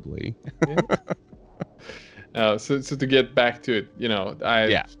 Probably. So to get back to it,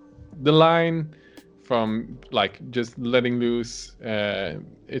 the line from like just letting loose,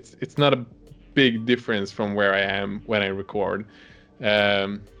 it's not a big difference from where I am when I record,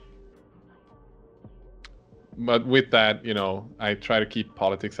 but with that, I try to keep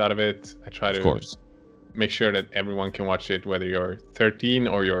politics out of it. I try to make sure that everyone can watch it, whether you're 13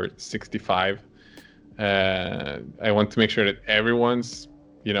 or you're 65. I want to make sure that everyone's,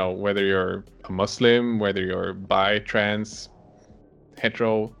 whether you're a Muslim, whether you're bi, trans,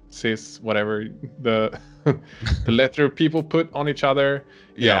 hetero, cis, whatever the letter people put on each other,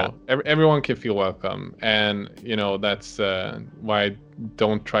 everyone can feel welcome. And that's why I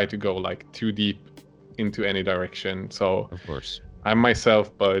don't try to go like too deep into any direction. So of course I'm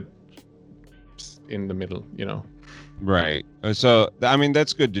myself, but in the middle, right. So I mean,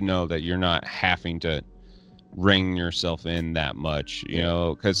 that's good to know that you're not having to ring yourself in that much,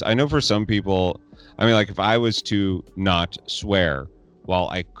 because I know for some people, I mean, like, if I was to not swear, while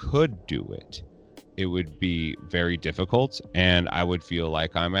I could do it, it would be very difficult, and I would feel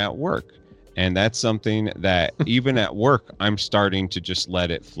like I'm at work. And that's something that even at work, I'm starting to just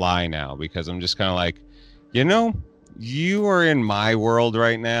let it fly now, because I'm just kind of like, you are in my world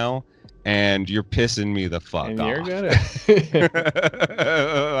right now and you're pissing me the fuck And off. you're gonna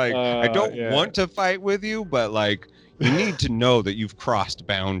Like, I don't yeah. want to fight with you, but like, you need to know that you've crossed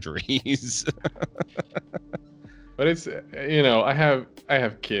boundaries. But it's I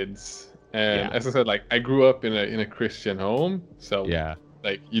have kids, and Yeah. as I said, like I grew up in a Christian home, so Yeah.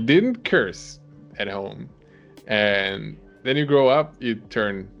 like you didn't curse at home, and then you grow up, you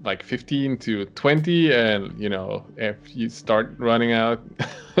turn like 15 to 20, and if you start running out,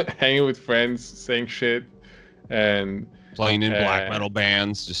 hanging with friends, saying shit, and Playing in black metal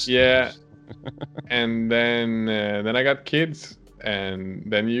bands, just yeah, and then I got kids, and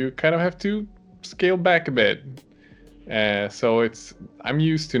then you kind of have to scale back a bit. So I'm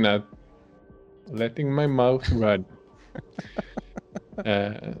used to not letting my mouth run.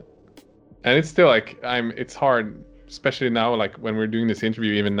 And it's still like it's hard, especially now, like when we're doing this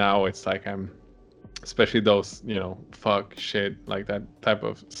interview. Even now, it's like especially those fuck, shit, like that type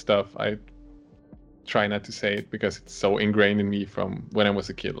of stuff. I try not to say it because it's so ingrained in me from when I was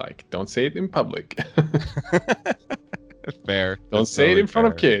a kid. Like, don't say it in public. Fair. Don't That's say it totally in front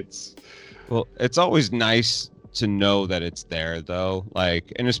of fair. kids. Well, it's always nice to know that it's there, though.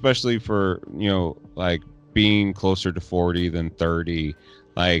 Like, and especially for, like being closer to 40 than 30.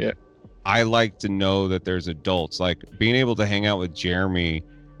 Like, Yeah. I like to know that there's adults. Like, being able to hang out with Jeremy,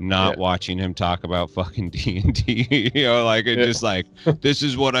 not watching him talk about fucking D&D, like, it just like, this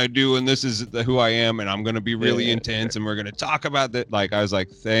is what I do and this is who I am, and I'm going to be really intense and we're going to talk about that. Like, I was like,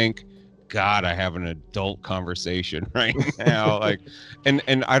 thank God I have an adult conversation right now. Like, and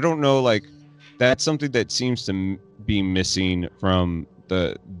I don't know, like, that's something that seems to be missing from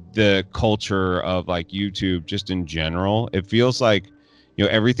the culture of like YouTube just in general. It feels like,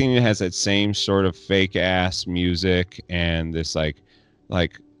 everything has that same sort of fake ass music and this like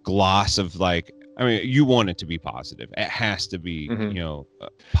gloss of like, I mean, you want it to be positive. It has to be,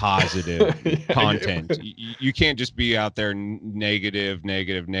 positive content. You can't just be out there negative and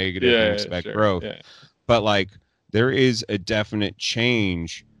expect growth. Yeah. But like, there is a definite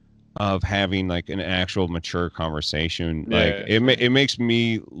change of having like an actual mature conversation. Like, it makes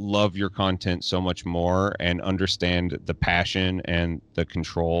me love your content so much more and understand the passion and the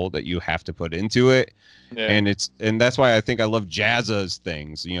control that you have to put into it. And that's why I think I love Jazza's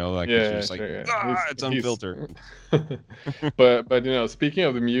things, like, it's just like, it's unfiltered. but speaking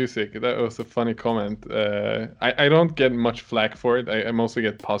of the music, that was a funny comment. I don't get much flack for it. I mostly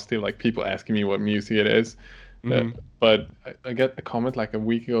get positive, like people asking me what music it is. But I got a comment like a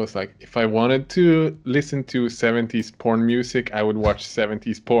week ago. It's like, if I wanted to listen to 70s porn music, I would watch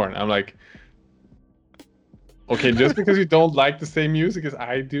 70s porn. I'm like, okay, just because you don't like the same music as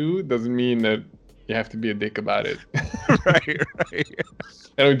I do doesn't mean that you have to be a dick about it. Right.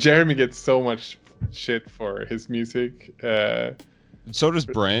 I know Jeremy gets so much shit for his music. So does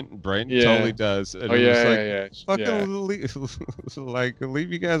Brent. Brent totally does. And fucking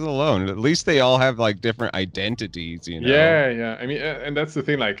leave you guys alone. At least they all have like different identities, Yeah. I mean, and that's the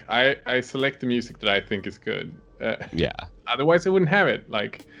thing. Like, I select the music that I think is good. Otherwise, I wouldn't have it.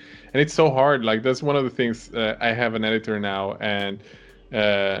 Like, and it's so hard. Like, that's one of the things. I have an editor now, and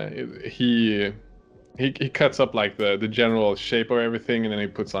he cuts up like the general shape of everything, and then he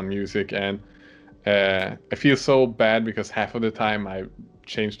puts on music. And I feel so bad because half of the time I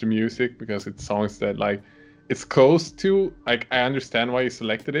change the music because it's songs that like it's close to, like, I understand why he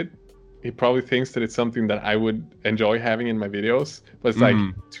selected it. He probably thinks that it's something that I would enjoy having in my videos, but it's like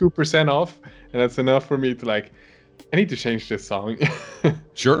 2% off, and that's enough for me to like, I need to change this song.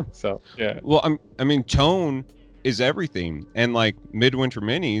 Sure. So yeah. Well, I mean, tone is everything, and like Midwinter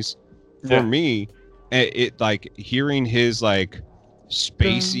Minis for me, it like hearing his like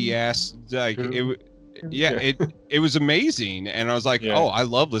spacey ass, like it was amazing, and I was like, oh, I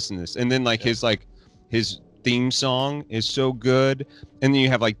love listening to this. And then like his theme song is so good, and then you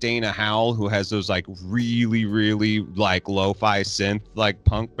have like Dana Howell, who has those like really like lo-fi synth like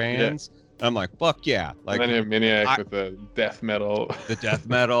punk bands. And I'm like, fuck yeah. Like, and then you have Maniac with the death metal.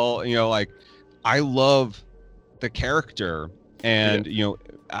 Like, I love the character, and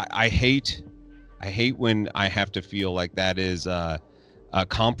I hate when I have to feel like that is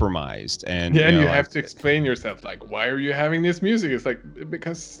compromised, and and you have to explain yourself, like, why are you having this music? It's like,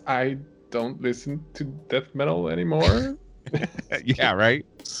 because I don't listen to death metal anymore. Yeah, right.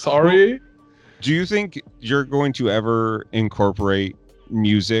 Sorry. Well, do you think you're going to ever incorporate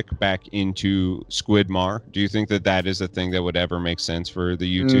music back into Squidmar? Do you think that is a thing that would ever make sense for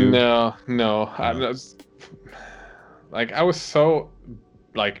the YouTube? No. I was so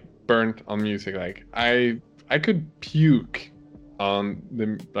like burnt on music. Like I could puke on the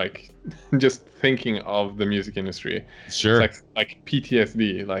just thinking of the music industry. Sure. It's like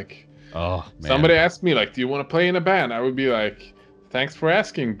PTSD. Like, oh man. Somebody asked me like, "Do you want to play in a band?" I would be like, "Thanks for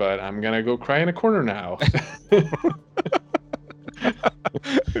asking, but I'm gonna go cry in a corner now."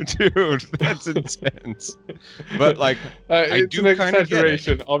 Dude, that's intense. But like, it's do an kind of get it.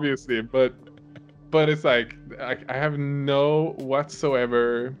 exaggeration, obviously, but it's like I have no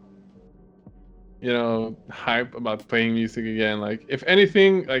whatsoever, hype about playing music again. Like, if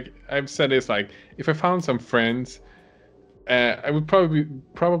anything, like I've said this, like if I found some friends, I would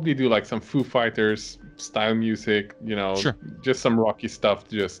probably do like some Foo Fighters style music, Sure. just some rocky stuff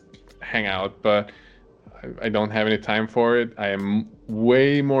to just hang out. But I don't have any time for it. I am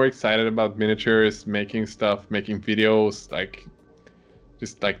way more excited about miniatures, making stuff, making videos, like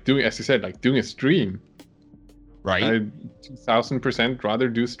just like doing, as you said, like doing a stream. Right. I 2000% rather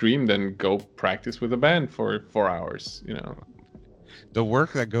do stream than go practice with a band for 4 hours, The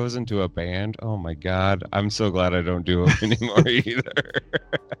work that goes into a band, oh my god, I'm so glad I don't do it anymore either.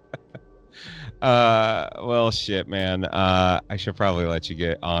 Well, shit, man. I should probably let you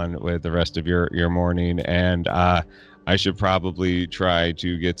get on with the rest of your morning, and I should probably try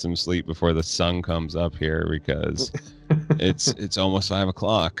to get some sleep before the sun comes up here because it's almost 5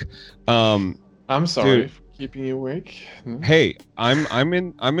 o'clock. I'm sorry dude, for keeping you awake. Hey, I'm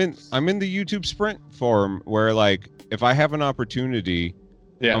in the YouTube Sprint forum where like if I have an opportunity,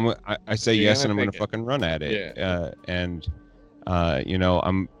 Yeah. I say You're yes gonna and I'm gonna take it. fucking run at it. Yeah. I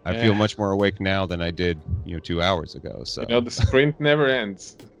Yeah. feel much more awake now than I did 2 hours ago. So The sprint never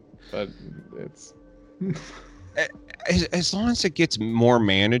ends, but it's as long as it gets more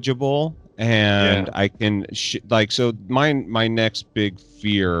manageable and Yeah. I can so my next big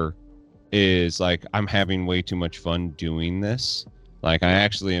fear is like I'm having way too much fun doing this. Like I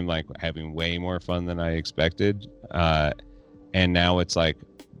actually am like having way more fun than I expected. And now it's like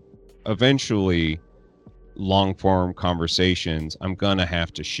eventually long form conversations I'm gonna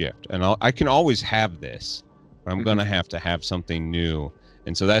have to shift, and I can always have this, but I'm gonna have to have something new.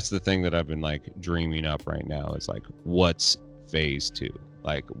 And so that's the thing that I've been like dreaming up right now. It's like, what's phase 2?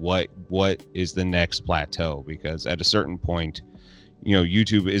 Like what is the next plateau? Because at a certain point,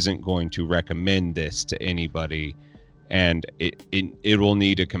 YouTube isn't going to recommend this to anybody, and it will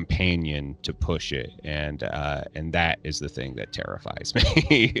need a companion to push it, and that is the thing that terrifies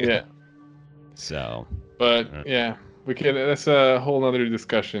me. Yeah. So But yeah, we could. That's a whole other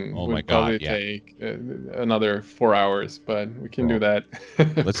discussion. Oh Would my God, probably yeah. take another 4 hours, but we can do that.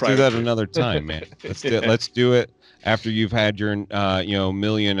 let's do that another time, man. Let's do it after you've had your $1.5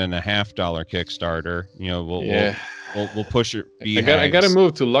 million Kickstarter. We'll push it. I gotta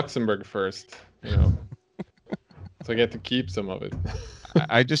move to Luxembourg first, so I get to keep some of it.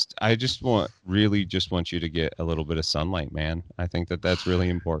 I just want you to get a little bit of sunlight, man. I think that's really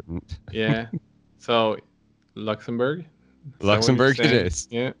important. Yeah. So, Luxembourg. Luxembourg it is.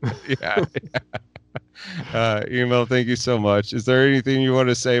 Yeah. Yeah. Emo, thank you so much. Is there anything you want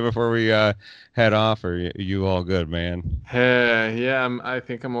to say before we head off, or are you all good, man? Yeah. I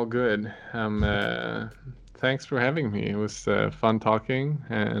think I'm all good. Thanks for having me. It was fun talking,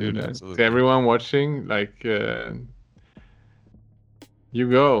 and Dude, to absolutely. everyone watching, like. You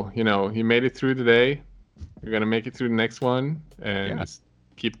made it through today. You're gonna make it through the next one, and just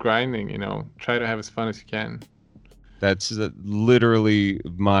keep grinding. Try to have as fun as you can. That's literally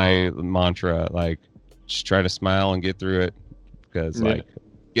my mantra. Like, just try to smile and get through it, because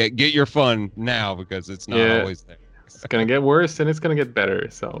get your fun now, because it's not always there. It's gonna get worse and it's gonna get better.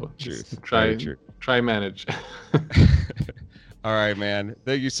 So just try manage. All right, man.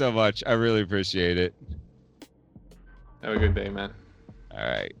 Thank you so much. I really appreciate it. Have a good day, man. All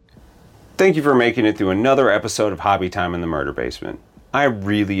right. Thank you for making it through another episode of Hobby Time in the Murder Basement. I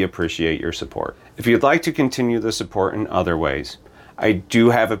really appreciate your support. If you'd like to continue the support in other ways, I do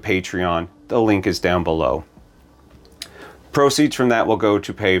have a Patreon. The link is down below. Proceeds from that will go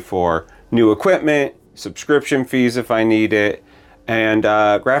to pay for new equipment, subscription fees if I need it, and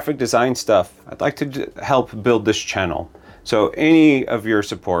graphic design stuff. I'd like to help build this channel. So any of your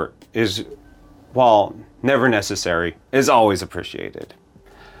support is, while never necessary, is always appreciated.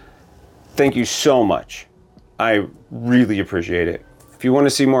 Thank you so much. I really appreciate it. If you want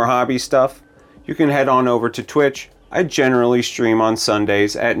to see more hobby stuff, you can head on over to Twitch. I generally stream on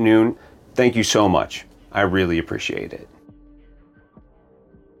Sundays at noon. Thank you so much. I really appreciate it.